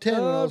also 10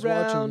 when I was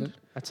watching it.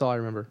 That's all I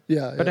remember.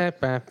 Yeah. I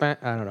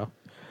don't know.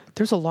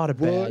 There's a lot of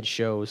bad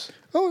shows.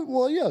 Oh,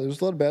 well, yeah, there's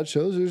a lot of bad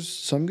shows. There's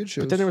some good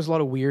shows. But then there was a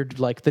lot of weird,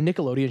 like the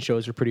Nickelodeon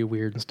shows are pretty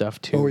weird and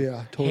stuff too. Oh,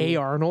 yeah, totally. Hey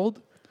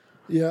Arnold.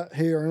 Yeah,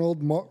 Hey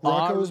Arnold,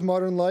 Rocko's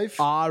Modern Life.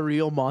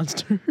 Real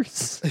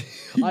Monsters.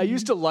 I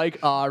used to like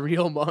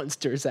Real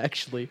Monsters,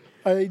 actually.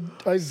 I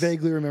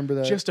vaguely remember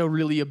that. Just a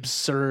really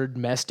absurd,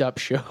 messed up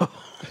show.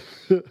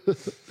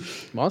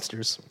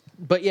 Monsters.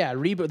 But yeah,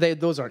 Reboot,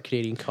 those aren't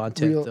Canadian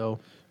content, though.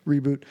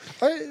 Reboot.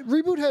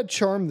 Reboot had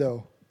charm,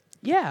 though.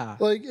 Yeah.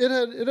 Like,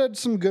 it had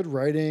some good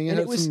writing. And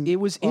it was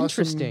awesome,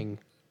 interesting.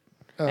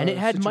 And it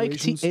had Mike the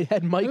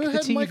TV.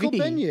 Michael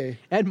Beignet.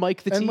 And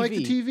Mike the TV. And Mike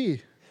the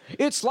TV.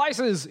 It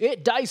slices,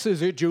 it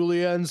dices, it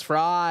juliennes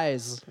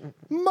fries.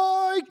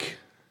 Mike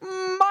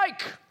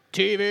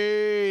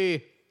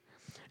TV.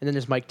 And then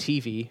there's Mike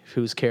TV,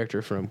 who's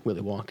character from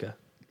Willy Wonka.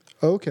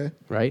 Okay.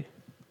 Right?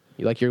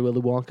 You like your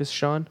Willy Wonkas,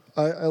 Sean?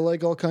 I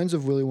like all kinds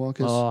of Willy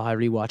Wonkas. Oh, I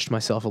rewatched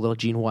myself a little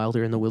Gene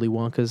Wilder in the Willy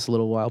Wonkas a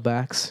little while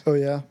backs. Oh,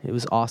 yeah? It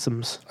was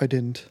awesomes. I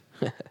didn't.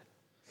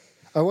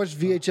 I watched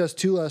VHS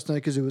 2 last night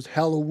because it was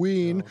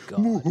Halloween.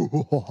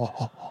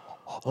 Oh,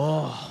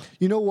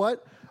 You know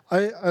what?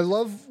 I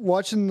love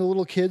watching the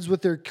little kids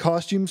with their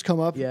costumes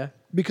come up. Yeah.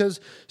 Because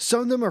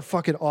some of them are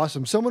fucking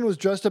awesome. Someone was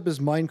dressed up as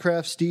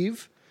Minecraft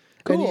Steve.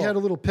 Cool. And he had a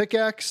little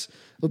pickaxe,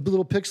 a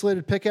little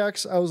pixelated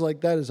pickaxe. I was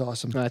like, that is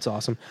awesome. That's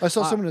awesome. I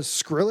saw someone as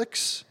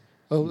Skrillex.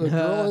 A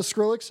girl as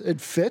Skrillex. It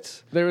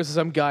fit. There was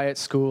some guy at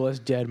school as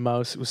Dead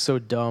Mouse. It was so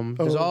dumb.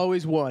 There's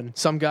always one.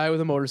 Some guy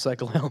with a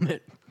motorcycle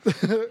helmet.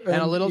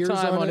 and a little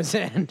time on his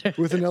hand.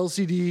 With an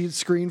LCD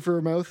screen for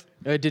a mouth.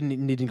 It didn't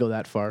need to go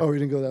that far. Oh, he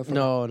didn't go that far?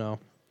 No.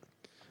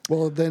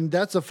 Well, then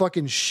that's a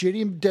fucking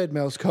shitty Dead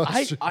Mouse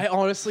costume. I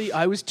honestly,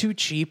 I was too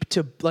cheap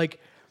to,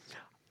 like,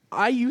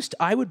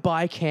 I would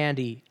buy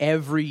candy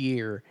every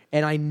year,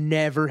 and I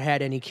never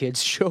had any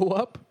kids show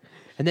up.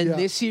 And then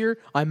this year,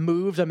 I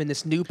moved. I'm in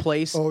this new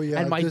place,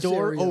 and my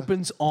door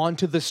opens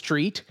onto the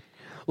street.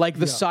 Like,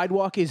 the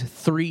sidewalk is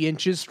 3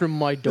 inches from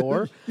my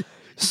door.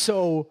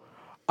 So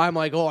I'm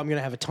like, I'm going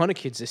to have a ton of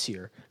kids this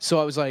year. So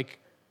I was like,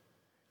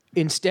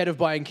 instead of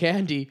buying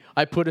candy,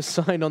 I put a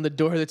sign on the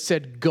door that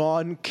said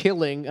 "Gone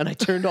Killing," and I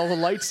turned all the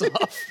lights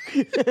off.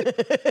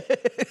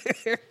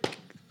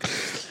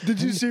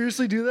 Did you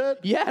seriously do that?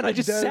 Yeah, and I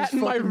just sat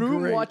in my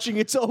room watching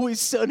It's Always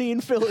Sunny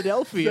in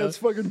Philadelphia. That's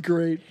fucking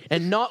great.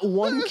 And not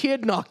one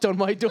kid knocked on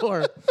my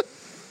door.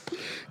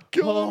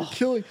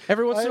 Killing.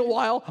 Every once in a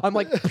while, I'm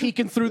like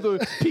peeking through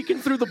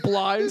the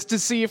blinds to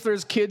see if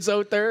there's kids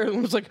out there, and I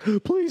was like,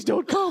 "Please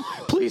don't come!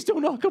 Please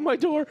don't knock on my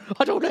door!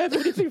 I don't have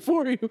anything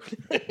for you."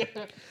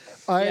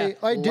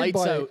 I did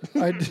buy. out.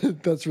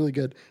 That's really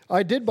good.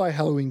 I did buy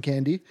Halloween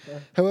candy.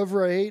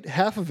 However, I ate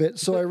half of it,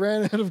 so I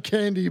ran out of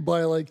candy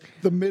by like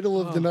the middle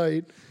of the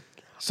night.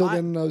 So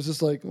then I was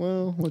just like,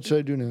 well, what should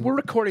I do now? We're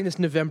recording this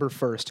November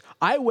 1st.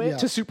 I went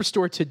to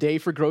Superstore today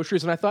for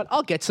groceries, and I thought,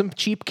 I'll get some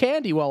cheap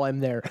candy while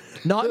I'm there.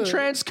 Not in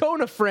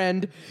Transcona,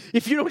 friend.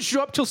 If you don't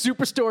show up till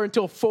Superstore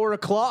until 4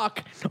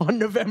 o'clock on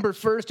November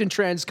 1st in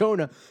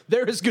Transcona,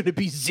 there is going to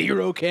be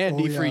zero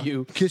candy for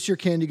you. Kiss your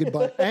candy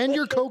goodbye. And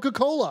your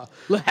Coca-Cola.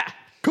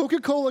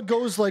 Coca-Cola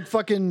goes like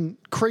fucking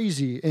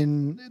crazy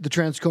in the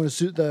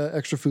Transcona, the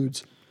Extra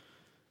Foods.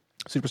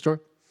 Superstore?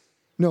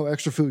 No,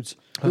 Extra Foods.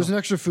 There's an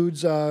Extra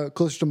Foods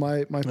closer to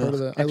my part of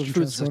the... Extra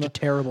Foods is such a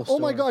terrible store. Oh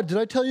my God, did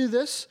I tell you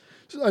this?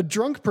 A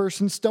drunk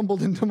person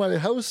stumbled into my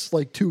house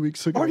like 2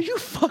 weeks ago. Are you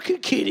fucking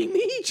kidding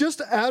me? Just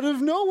out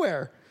of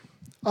nowhere.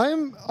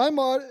 I'm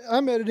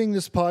editing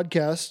this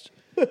podcast,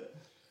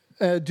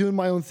 doing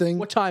my own thing.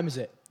 What time is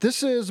it?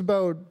 This is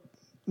about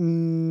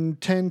 10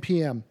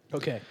 p.m.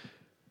 Okay.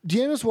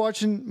 Deanna's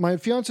watching, my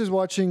fiance's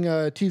watching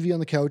TV on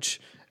the couch,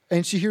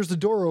 and she hears the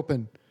door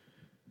open.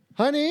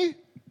 Honey,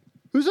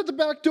 who's at the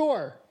back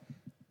door?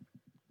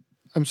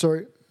 I'm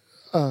sorry.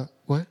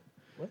 What?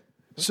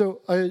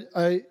 So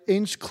I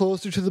inch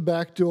closer to the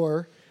back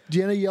door.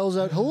 Deanna yells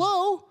out,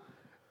 hello?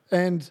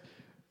 And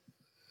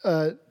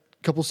a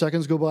couple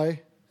seconds go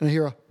by, and I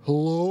hear a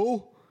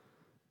hello?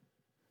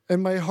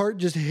 and my heart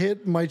just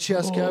hit my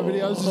chest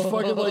cavity. I was just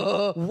fucking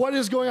like, what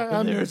is going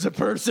on? There's a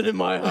person in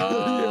my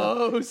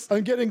house.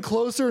 I'm getting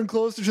closer and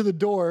closer to the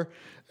door.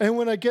 And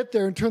when I get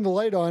there and turn the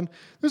light on,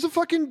 there's a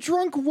fucking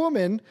drunk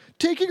woman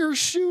taking her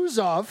shoes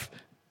off,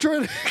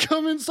 trying to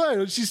come inside.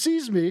 And she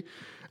sees me,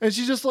 and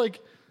she's just like,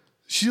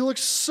 she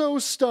looks so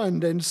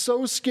stunned and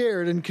so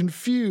scared and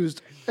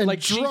confused and like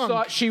drunk. She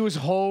thought she was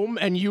home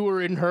and you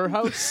were in her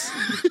house.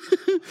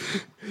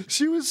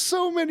 She was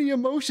so many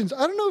emotions.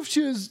 I don't know if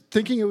she was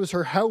thinking it was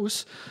her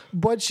house,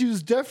 but she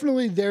was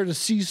definitely there to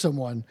see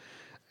someone.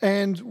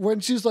 And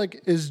when she's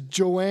like, is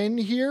Joanne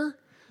here?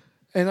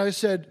 And I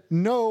said,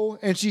 no,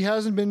 and she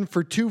hasn't been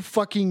for 2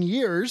 fucking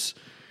years.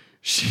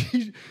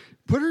 She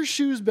put her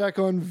shoes back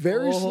on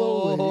very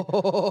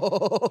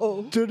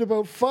slowly, did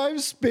about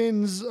 5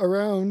 spins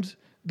around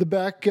the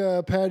back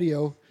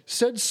patio,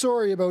 said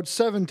sorry about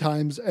 7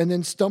 times, and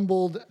then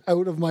stumbled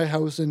out of my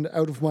house and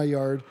out of my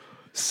yard.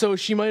 So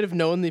she might have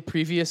known the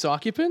previous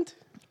occupant?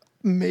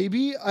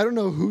 Maybe. I don't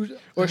know who.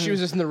 Or she was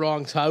just in the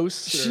wrong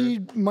house? She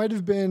might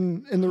have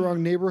been in the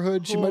wrong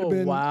neighborhood. She might have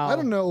been. Wow. I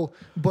don't know.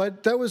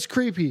 But that was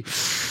creepy.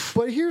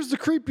 But here's the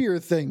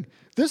creepier thing.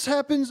 This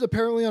happens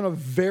apparently on a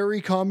very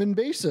common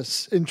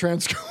basis in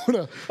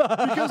Transcona.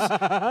 Because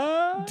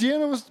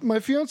Deanna my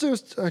fiance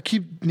was, I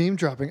keep name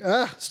dropping.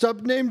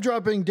 Stop name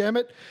dropping, damn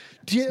it.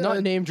 It's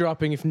not name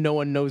dropping if no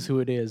one knows who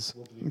it is.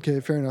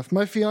 Okay, fair enough.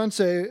 My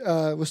fiance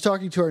was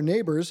talking to our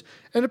neighbors,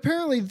 and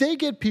apparently they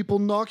get people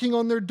knocking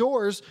on their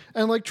doors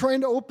and like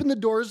trying to open the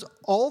doors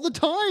all the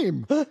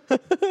time.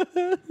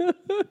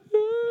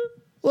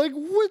 Like,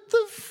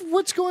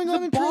 what's going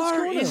on in Transcona? The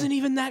bar isn't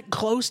even that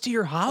close to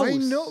your house. I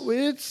know,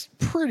 it's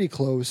pretty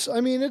close.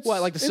 I mean, it's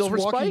what, like the Silver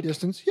walking Spike?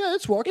 Distance. Yeah,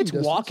 it's walking distance.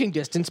 It's walking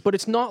distance, but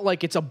it's not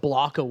like it's a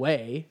block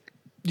away.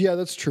 Yeah,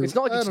 that's true. It's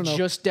not like it's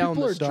just down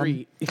the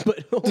street.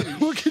 But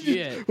holy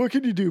shit. What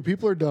can you do?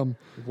 People are dumb.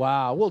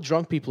 Wow. Well,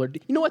 drunk people are.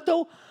 You know what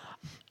though?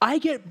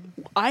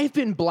 I've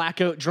been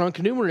blackout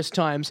drunk numerous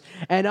times,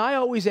 and I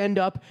always end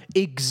up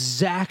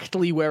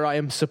exactly where I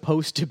am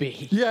supposed to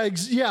be. Yeah,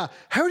 yeah.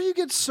 How do you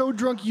get so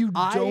drunk you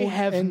don't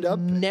end up?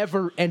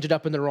 Never ended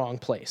up in the wrong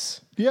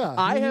place. Yeah,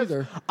 I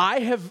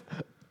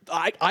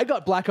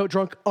got blackout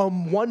drunk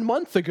 1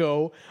 month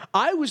ago.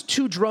 I was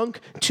too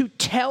drunk to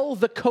tell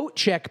the coat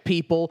check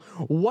people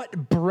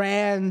what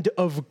brand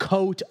of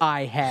coat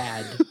I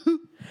had.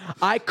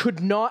 I could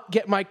not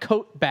get my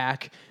coat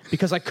back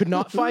because I could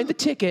not find the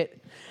ticket,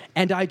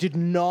 and I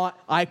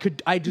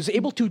was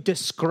able to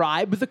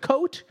describe the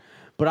coat,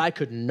 but I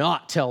could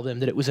not tell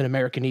them that it was an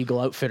American Eagle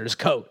Outfitters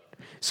coat.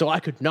 So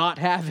I could not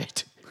have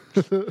it.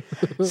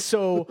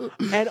 So,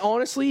 and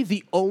honestly,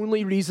 the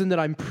only reason that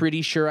I'm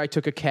pretty sure I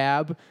took a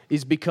cab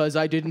is because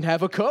I didn't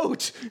have a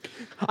coat.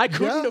 I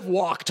couldn't have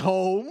walked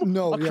home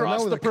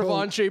across the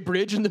Provencher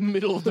Bridge in the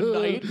middle of the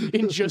night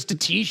in just a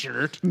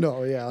t-shirt.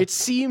 No, yeah. It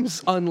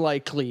seems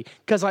unlikely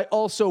because I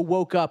also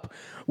woke up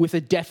with a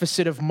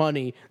deficit of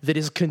money that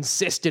is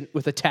consistent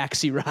with a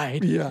taxi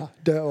ride. Yeah.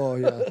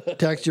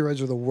 Taxi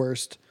rides are the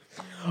worst.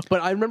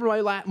 But I remember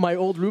my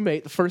old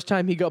roommate, the first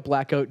time he got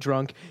blackout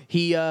drunk,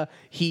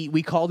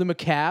 we called him a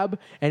cab,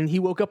 and he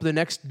woke up the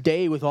next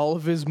day with all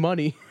of his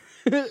money.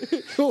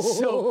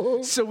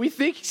 So he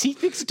thinks he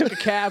took a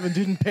cab and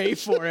didn't pay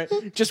for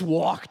it, just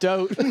walked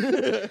out.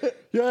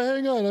 Yeah,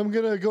 hang on, I'm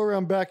gonna go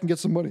around back and get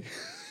some money.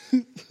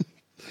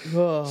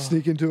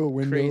 Sneak into a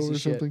window or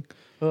something.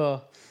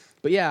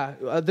 But yeah,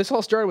 this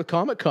all started with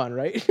Comic-Con,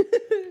 right?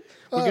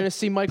 We're going to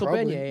see Michael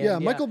Beignet. Yeah,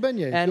 Michael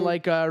Beignet. And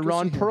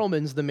Ron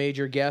Perlman's the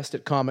major guest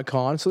at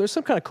Comic-Con. So there's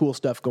some kind of cool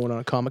stuff going on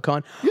at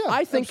Comic-Con. Yeah,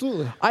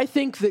 absolutely. I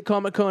think that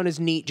Comic-Con is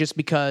neat just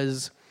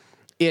because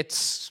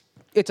it's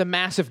a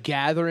massive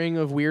gathering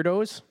of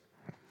weirdos.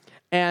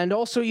 And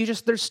also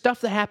there's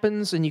stuff that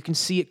happens and you can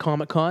see at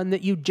Comic-Con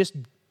that you just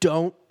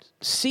don't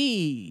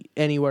see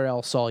anywhere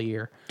else all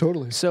year.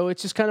 Totally. So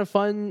it's just kind of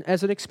fun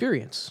as an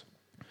experience.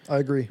 I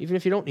agree. Even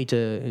if you don't need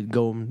to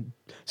go.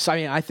 So, I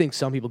mean, I think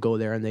some people go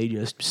there and they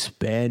just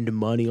spend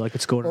money like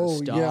it's going out of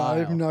style. Yeah,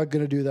 I'm not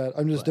going to do that.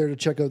 I'm just there to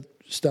check out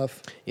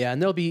stuff. Yeah,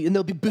 and there'll be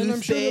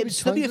booth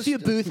babes. There'll be a few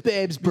booth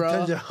babes, bro.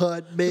 Tons of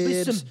hot babes.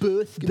 There'll be some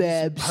booth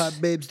babes. Some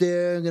hot babes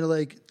there. I'm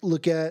gonna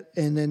look at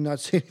and then not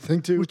say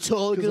anything to. We're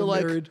totally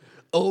gonna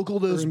ogle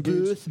those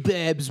booth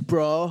babes,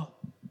 bro.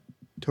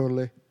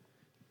 Totally.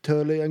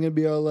 I'm gonna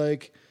be all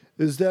like,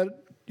 "Is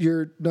that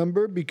your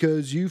number?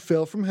 Because you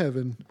fell from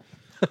heaven."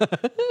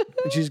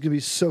 And she's gonna be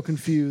so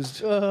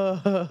confused.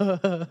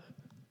 I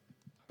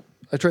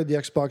tried the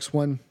Xbox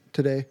One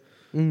today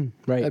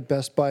at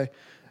Best Buy.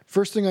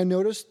 First thing I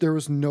noticed, there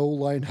was no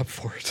lineup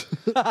for it.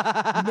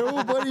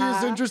 Nobody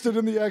is interested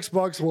in the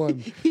Xbox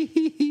One.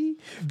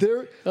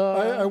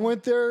 I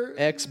went there.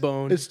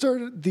 X-Bone. It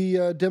started.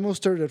 The demo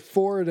started at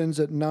 4. It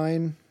ends at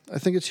 9. I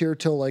think it's here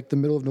till the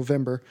middle of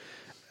November.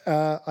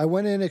 I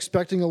went in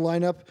expecting a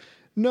lineup.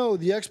 No,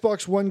 the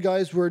Xbox One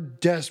guys were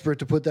desperate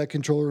to put that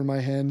controller in my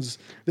hands.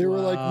 They were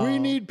like, we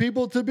need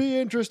people to be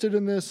interested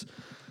in this.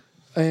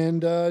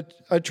 And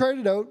I tried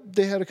it out.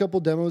 They had a couple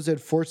demos. They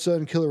had Forza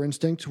and Killer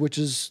Instinct, which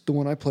is the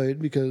one I played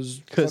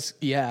because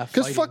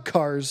fuck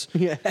cars.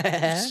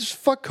 Yeah,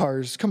 fuck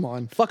cars. Come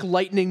on, fuck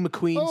Lightning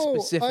McQueen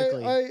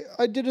specifically.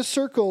 I did a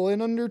circle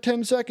in under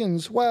 10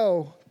 seconds.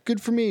 Wow. Good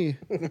for me.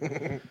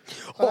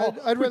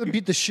 I'd rather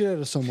beat the shit out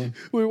of someone.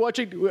 I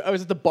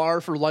was at the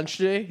bar for lunch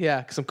today.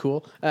 Yeah, because I'm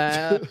cool.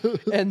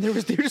 And they were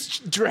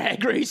just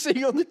drag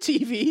racing on the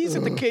TVs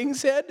at the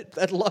King's Head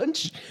at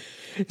lunch.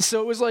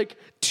 So it was like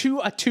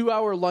a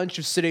 2-hour lunch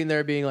of sitting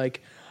there being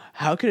like,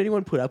 how could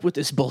anyone put up with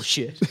this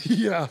bullshit?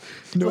 Yeah,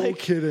 no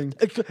kidding.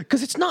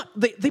 Because it's not,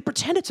 they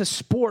pretend it's a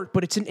sport,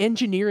 but it's an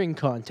engineering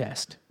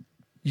contest.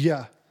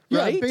 Yeah.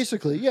 Right? Yeah,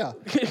 basically, yeah.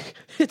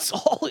 That's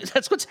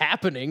what's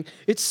happening.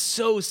 It's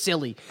so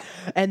silly.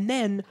 And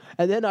then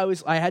I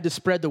had to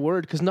spread the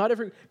word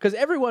because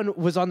everyone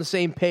was on the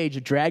same page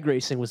that drag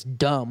racing was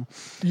dumb.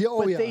 Yeah,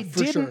 but they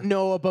didn't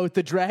know about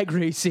the drag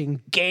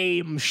racing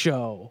game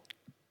show.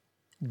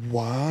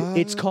 What?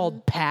 It's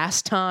called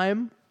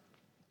Pastime.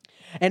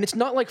 And it's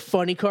not like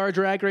funny car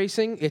drag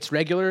racing. It's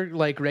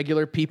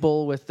regular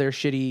people with their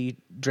shitty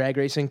drag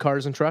racing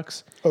cars and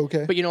trucks.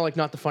 Okay. But like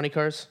not the funny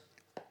cars.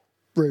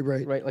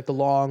 Right. Like the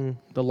long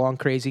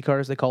crazy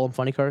cars. They call them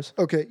funny cars.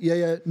 Okay.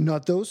 Yeah.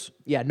 Not those.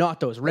 Yeah, not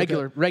those.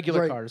 Regular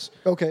cars.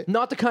 Okay.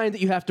 Not the kind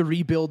that you have to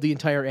rebuild the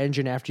entire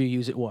engine after you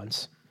use it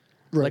once.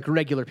 Right. Like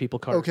regular people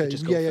cars. Okay. That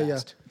just go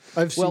fast.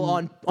 Yeah. I've seen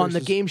on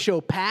the game show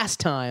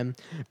Pastime,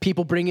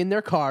 people bring in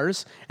their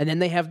cars, and then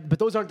but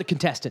those aren't the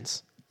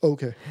contestants.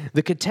 Okay.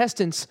 The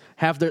contestants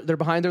they're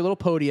behind their little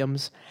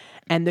podiums,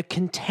 and the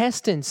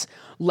contestants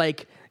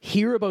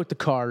hear about the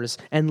cars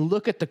and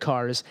look at the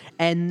cars,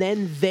 and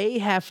then they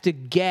have to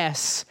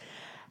guess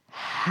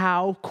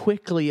how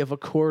quickly of a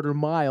quarter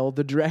mile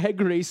the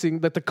drag racing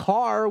that the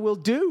car will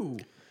do.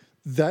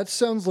 That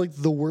sounds like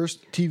the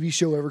worst TV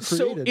show ever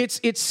created. So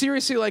it's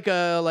seriously like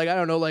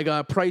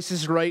a Price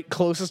is Right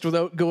closest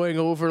without going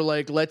over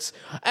let's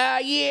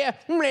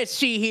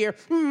see here.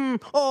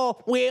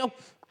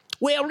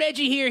 Well,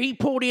 Reggie here, he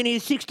pulled in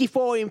his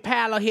 64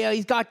 Impala here.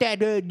 He's got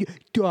that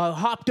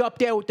hopped up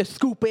there with the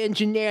scoop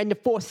engine there and the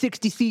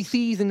 460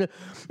 cc's and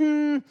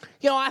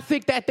I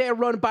think that they're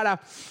running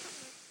about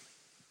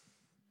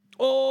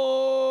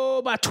 12.4.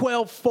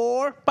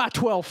 About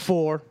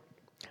 12.4.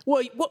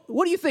 Well,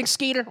 what do you think,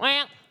 Skeeter?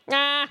 Well,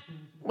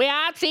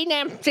 I've seen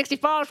them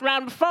 64s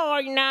run before,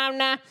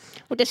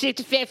 with the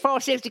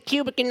 460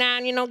 cubic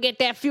and, get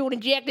that fuel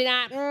injected.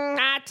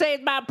 I'd say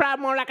it's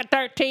probably more like a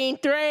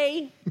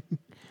 13.3.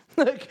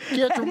 And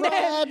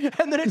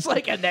then it's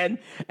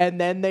and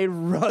then they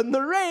run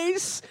the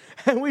race,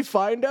 and we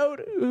find out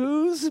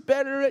who's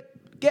better at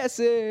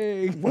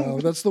guessing. Wow,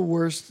 that's the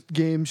worst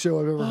game show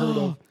I've ever heard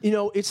of.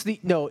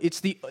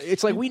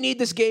 It's like we need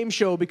this game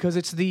show because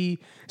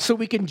so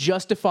we can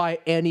justify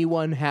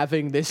anyone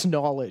having this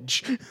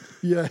knowledge.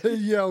 Yeah,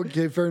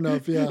 okay, fair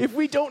enough, yeah. If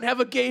we don't have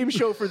a game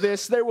show for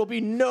this, there will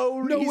be no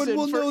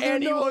reason for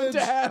anyone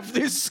to have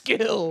this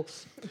skill.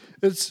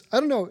 I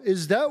don't know,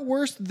 is that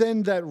worse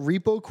than that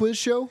repo quiz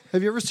show?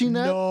 Have you ever seen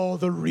that? No,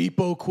 the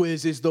repo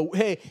quiz is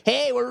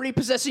hey, we're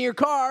repossessing your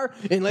car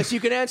unless you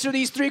can answer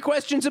these 3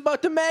 questions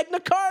about the Magna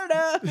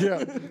Carta.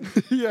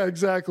 Yeah,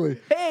 exactly.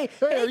 Hey,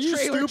 are you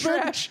stupid?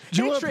 Trash.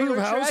 Do you want to prove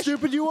how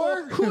stupid you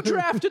are? Who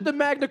drafted the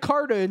Magna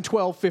Carta in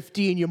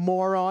 1215, you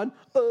moron?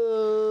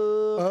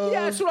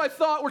 Yeah, that's what I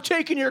thought. We're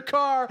taking your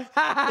car.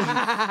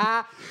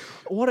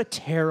 What a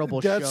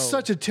terrible show. That's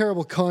such a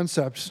terrible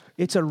concept.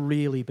 It's a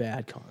really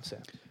bad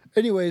concept.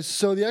 Anyways,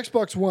 so the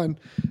Xbox One,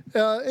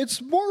 it's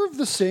more of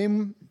the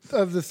same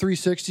of the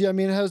 360. I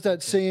mean, it has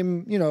that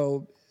same,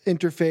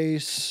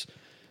 interface,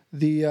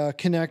 the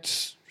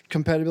Kinect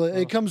compatibility.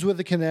 It comes with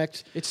the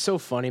Kinect. It's so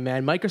funny,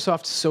 man.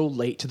 Microsoft's so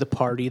late to the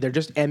party. They're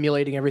just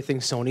emulating everything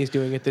Sony's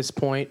doing at this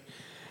point.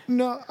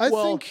 No, I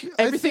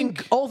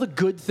think all the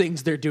good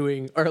things they're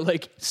doing are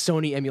like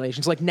Sony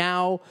emulations. Like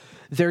now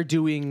they're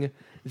doing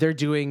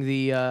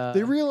the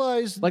they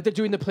realized they're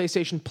doing the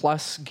PlayStation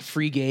Plus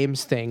free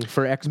games thing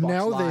for Xbox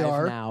now Live they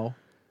are now.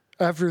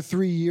 After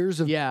 3 years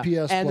of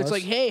PS and Plus. it's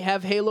like, hey,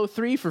 have Halo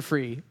 3 for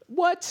free.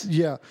 What?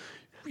 Yeah.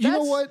 You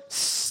know what?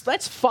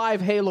 That's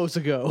 5 Halos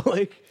ago.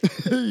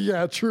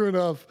 Yeah, true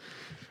enough.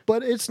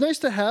 But it's nice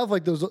to have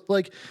those,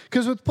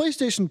 because with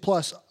PlayStation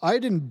Plus, I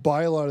didn't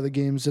buy a lot of the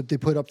games that they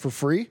put up for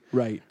free.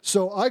 Right.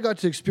 So I got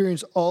to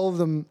experience all of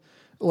them,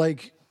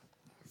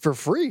 for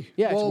free.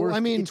 Yeah,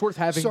 it's worth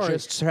having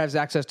just to have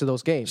access to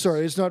those games.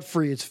 Sorry, it's not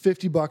free. It's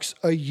 $50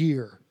 a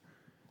year.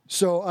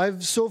 So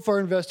I've so far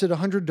invested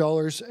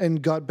 $100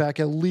 and got back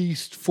at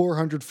least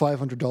 $400,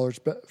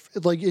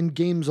 $500, in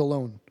games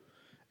alone.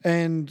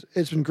 And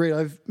it's been great.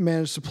 I've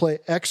managed to play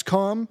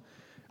XCOM,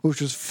 which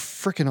was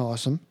freaking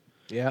awesome.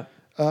 Yeah.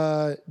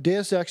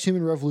 Deus Ex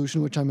Human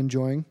Revolution, which I'm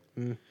enjoying.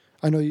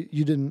 I know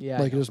you didn't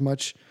like it as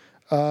much.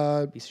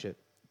 Piece of shit.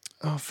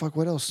 Oh, fuck.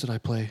 What else did I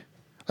play?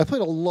 I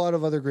played a lot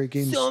of other great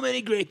games. So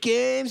many great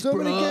games, bro. So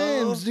many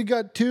games. You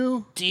got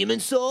 2.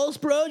 Demon's Souls,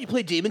 bro. You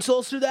play Demon's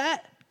Souls through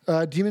that?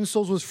 Demon's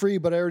Souls was free,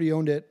 but I already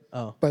owned it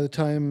by the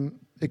time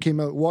it came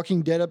out.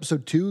 Walking Dead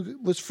Episode 2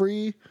 was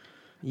free.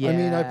 Yeah. I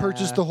mean, I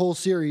purchased the whole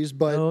series,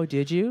 but oh,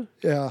 did you?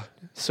 Yeah.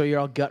 So you're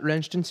all gut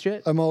wrenched and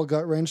shit. I'm all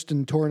gut wrenched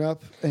and torn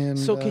up. And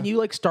so can you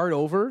like start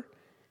over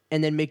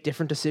and then make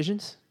different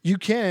decisions? You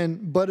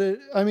can, but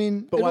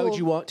But why would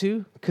you want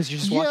to? Because you're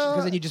just watching.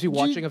 Because then you'd just be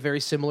watching a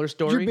very similar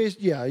story.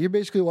 You're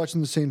basically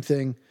watching the same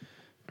thing,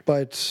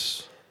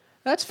 but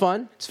that's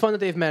fun. It's fun that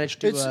they've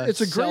managed to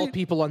sell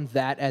people on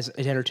that as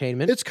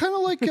entertainment. It's kind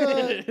of like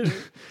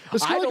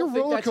it's kind of like a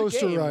roller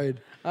coaster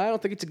ride. I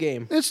don't think it's a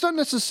game. It's not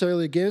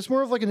necessarily a game. It's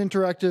more of like an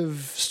interactive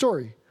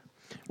story.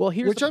 Well,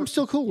 which I'm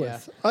still cool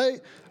with. I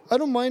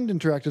don't mind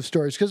interactive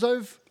stories because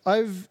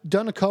I've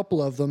done a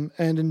couple of them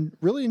and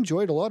really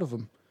enjoyed a lot of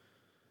them.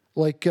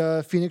 Like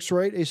Phoenix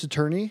Wright, Ace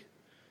Attorney,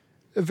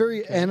 a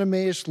very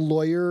anime-ish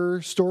lawyer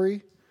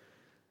story,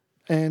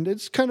 and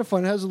it's kind of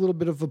fun. It has a little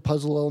bit of a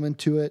puzzle element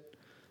to it,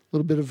 a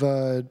little bit of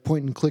a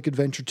point-and-click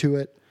adventure to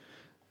it,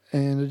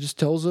 and it just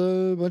tells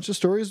a bunch of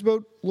stories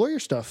about lawyer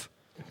stuff.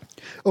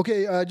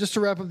 Okay, just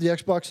to wrap up the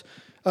Xbox,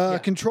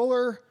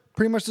 controller,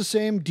 pretty much the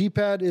same.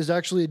 D-pad is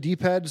actually a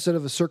D-pad instead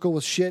of a circle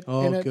with shit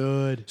in it. Oh,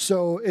 good.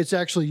 So it's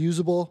actually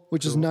usable,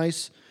 which is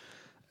nice.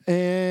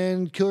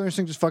 And Killer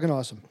Instinct is fucking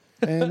awesome.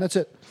 And that's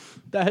it.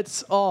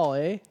 That's all,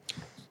 eh?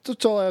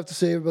 That's all I have to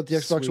say about the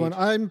Xbox One.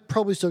 I'm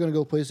probably still going to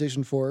go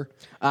PlayStation 4.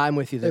 I'm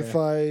with you there.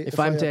 If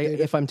I'm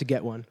to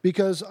get one,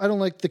 because I don't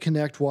like the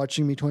Kinect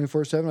watching me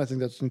 24/7. I think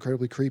that's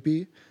incredibly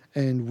creepy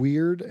and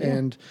weird,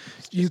 and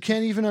you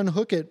can't even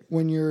unhook it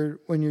when you're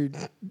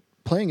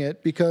playing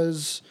it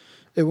because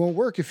it won't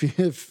work if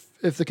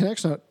the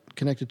Kinect's not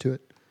connected to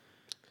it,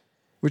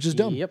 which is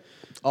dumb. Yep,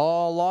 a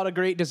lot of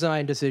great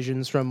design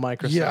decisions from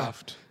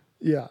Microsoft.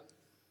 Yeah.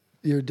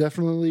 You're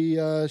definitely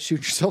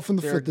shooting yourself in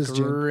the foot this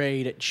They're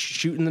great at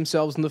shooting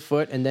themselves in the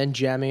foot and then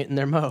jamming it in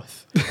their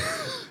mouth.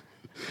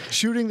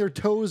 Shooting their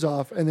toes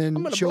off and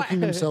then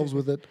choking themselves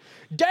with it.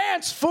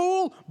 Dance,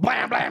 fool!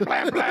 Blam, blam,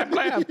 blam, blam,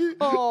 blam.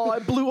 Oh, I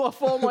blew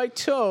off all my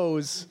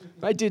toes.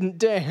 I didn't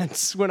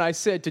dance when I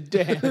said to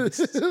dance.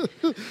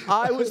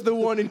 I was the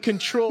one in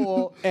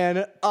control,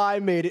 and I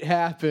made it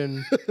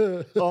happen.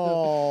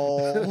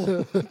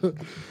 Oh.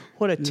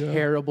 What a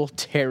terrible,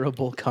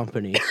 terrible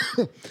company.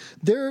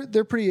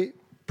 They're pretty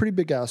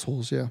big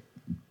assholes, yeah.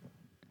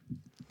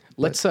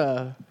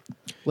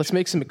 Let's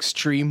make some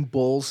extreme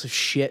bowls of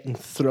shit and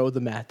throw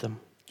them at them.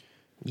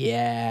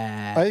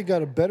 Yeah. I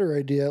got a better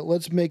idea.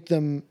 Let's make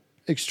them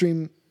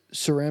extreme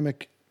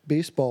ceramic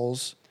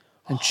baseballs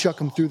and chuck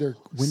them through their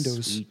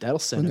windows. Sweet. That'll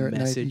send a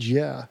message.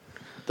 Yeah.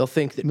 They'll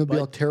think that they'll be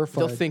all terrified.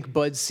 They'll think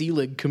Bud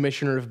Selig,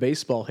 commissioner of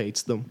baseball,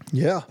 hates them.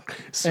 Yeah.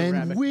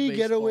 Ceramic and we baseballs.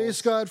 get away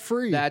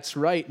scot-free. That's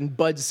right. And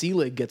Bud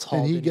Selig gets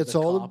hauled and he gets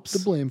all cops.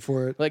 the blame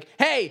for it. Like,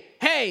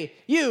 hey,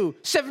 you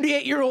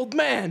 78-year-old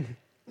man.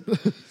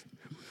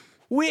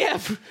 We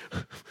have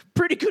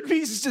pretty good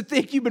reasons to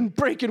think you've been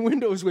breaking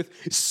windows with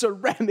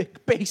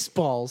ceramic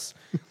baseballs.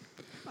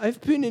 I've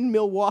been in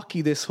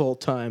Milwaukee this whole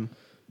time.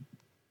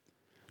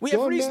 We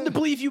have reason to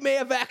believe you may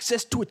have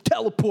access to a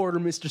teleporter,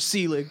 Mr.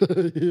 Selig.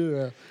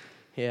 Yeah.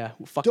 Yeah.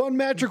 Don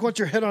Matrick wants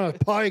your head on a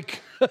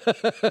pike.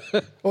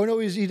 Oh, no,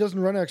 he doesn't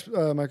run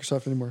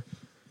Microsoft anymore.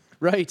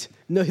 Right.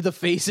 No, the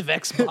face of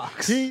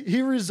Xbox.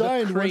 He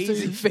resigned once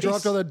he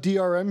dropped all that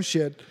DRM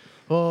shit.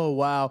 Oh,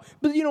 wow.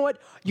 But you know what?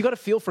 You got to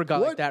feel for a guy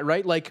like that,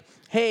 right? Like,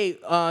 hey,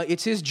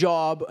 it's his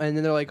job. And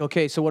then they're like,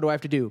 okay, so what do I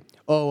have to do?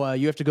 Oh,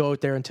 you have to go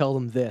out there and tell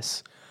them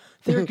this.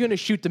 They're going to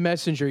shoot the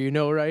messenger, you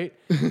know, right?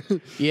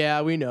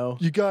 Yeah, we know.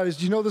 You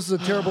guys, you know this is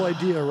a terrible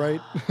idea,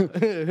 right?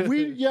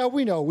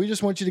 we know. We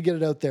just want you to get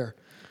it out there.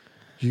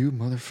 You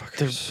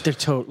motherfuckers.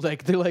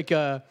 They're like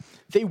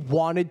they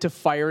wanted to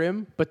fire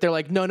him, but they're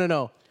like,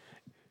 no.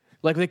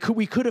 Like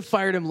we could have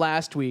fired him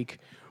last week,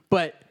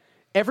 but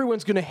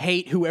everyone's gonna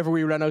hate whoever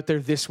we run out there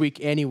this week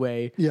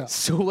anyway. Yeah.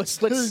 So let's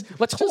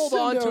hold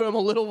on to him a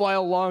little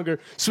while longer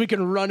so we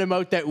can run him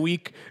out that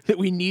week that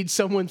we need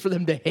someone for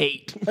them to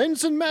hate.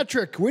 Ensign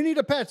Matrick, we need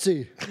a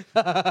patsy.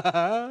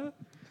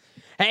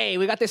 Hey,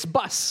 we got this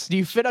bus. Do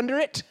you fit under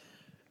it?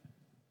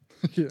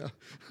 Yeah.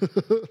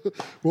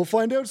 We'll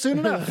find out soon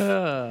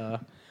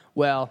enough.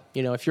 Well,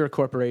 you know, if you're a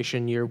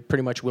corporation, you're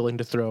pretty much willing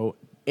to throw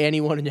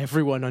anyone and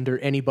everyone under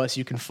any bus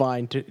you can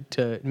find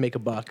to make a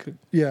buck.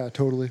 Yeah,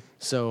 totally.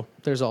 So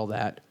there's all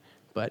that.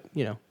 But,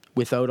 you know,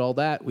 without all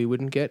that, we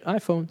wouldn't get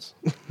iPhones.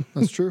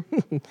 That's true.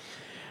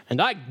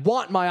 And I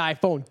want my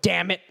iPhone,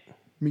 damn it.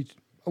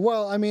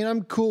 Well, I mean,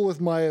 I'm cool with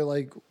my,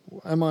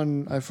 I'm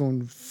on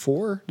iPhone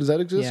 4. Does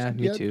that exist? Yeah,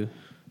 me too.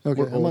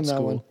 Okay, I'm on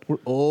that one. We're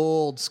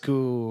old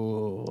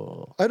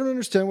school. I don't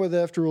understand why they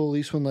have to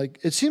release one.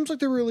 It seems like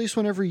they release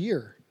one every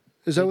year.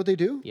 Is that what they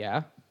do?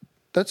 Yeah.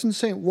 That's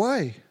insane.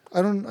 Why?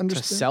 I don't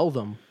understand. To sell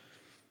them.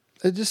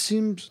 It just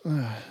seems...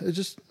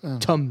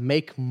 to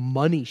make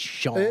money,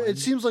 Sean. It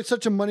seems like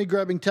such a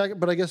money-grabbing tactic,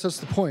 but I guess that's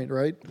the point,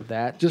 right?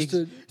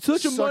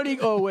 Such a money...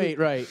 Oh, wait,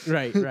 right.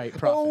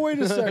 Profit. Oh, wait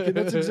a second.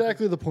 That's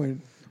exactly the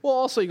point. Well,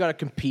 also, you got to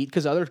compete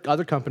because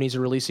other companies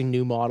are releasing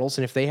new models,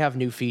 and if they have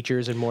new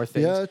features and more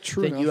things,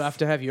 then you have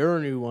to have your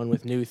new one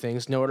with new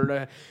things in order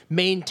to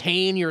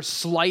maintain your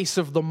slice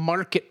of the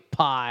market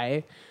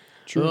pie.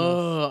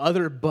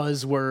 Other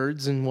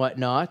buzzwords and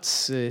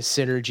whatnots,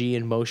 synergy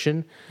and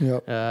motion.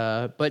 Yep.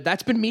 But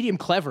that's been medium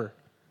clever.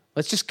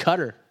 Let's just cut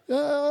her.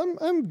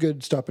 I'm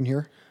good stopping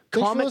here.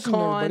 Comic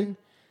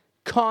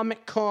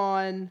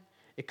Con,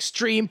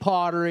 Extreme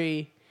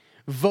Pottery,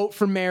 Vote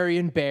for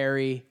Marion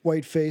Barry,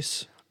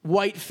 Whiteface,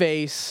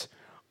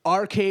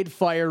 Arcade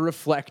Fire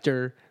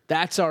Reflector.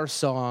 That's our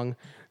song.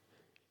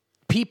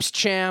 Peeps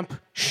Champ,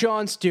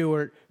 Sean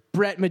Stewart,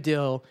 Brett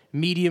Medill,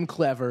 medium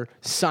clever,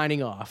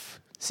 signing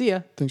off. See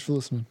ya. Thanks for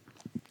listening.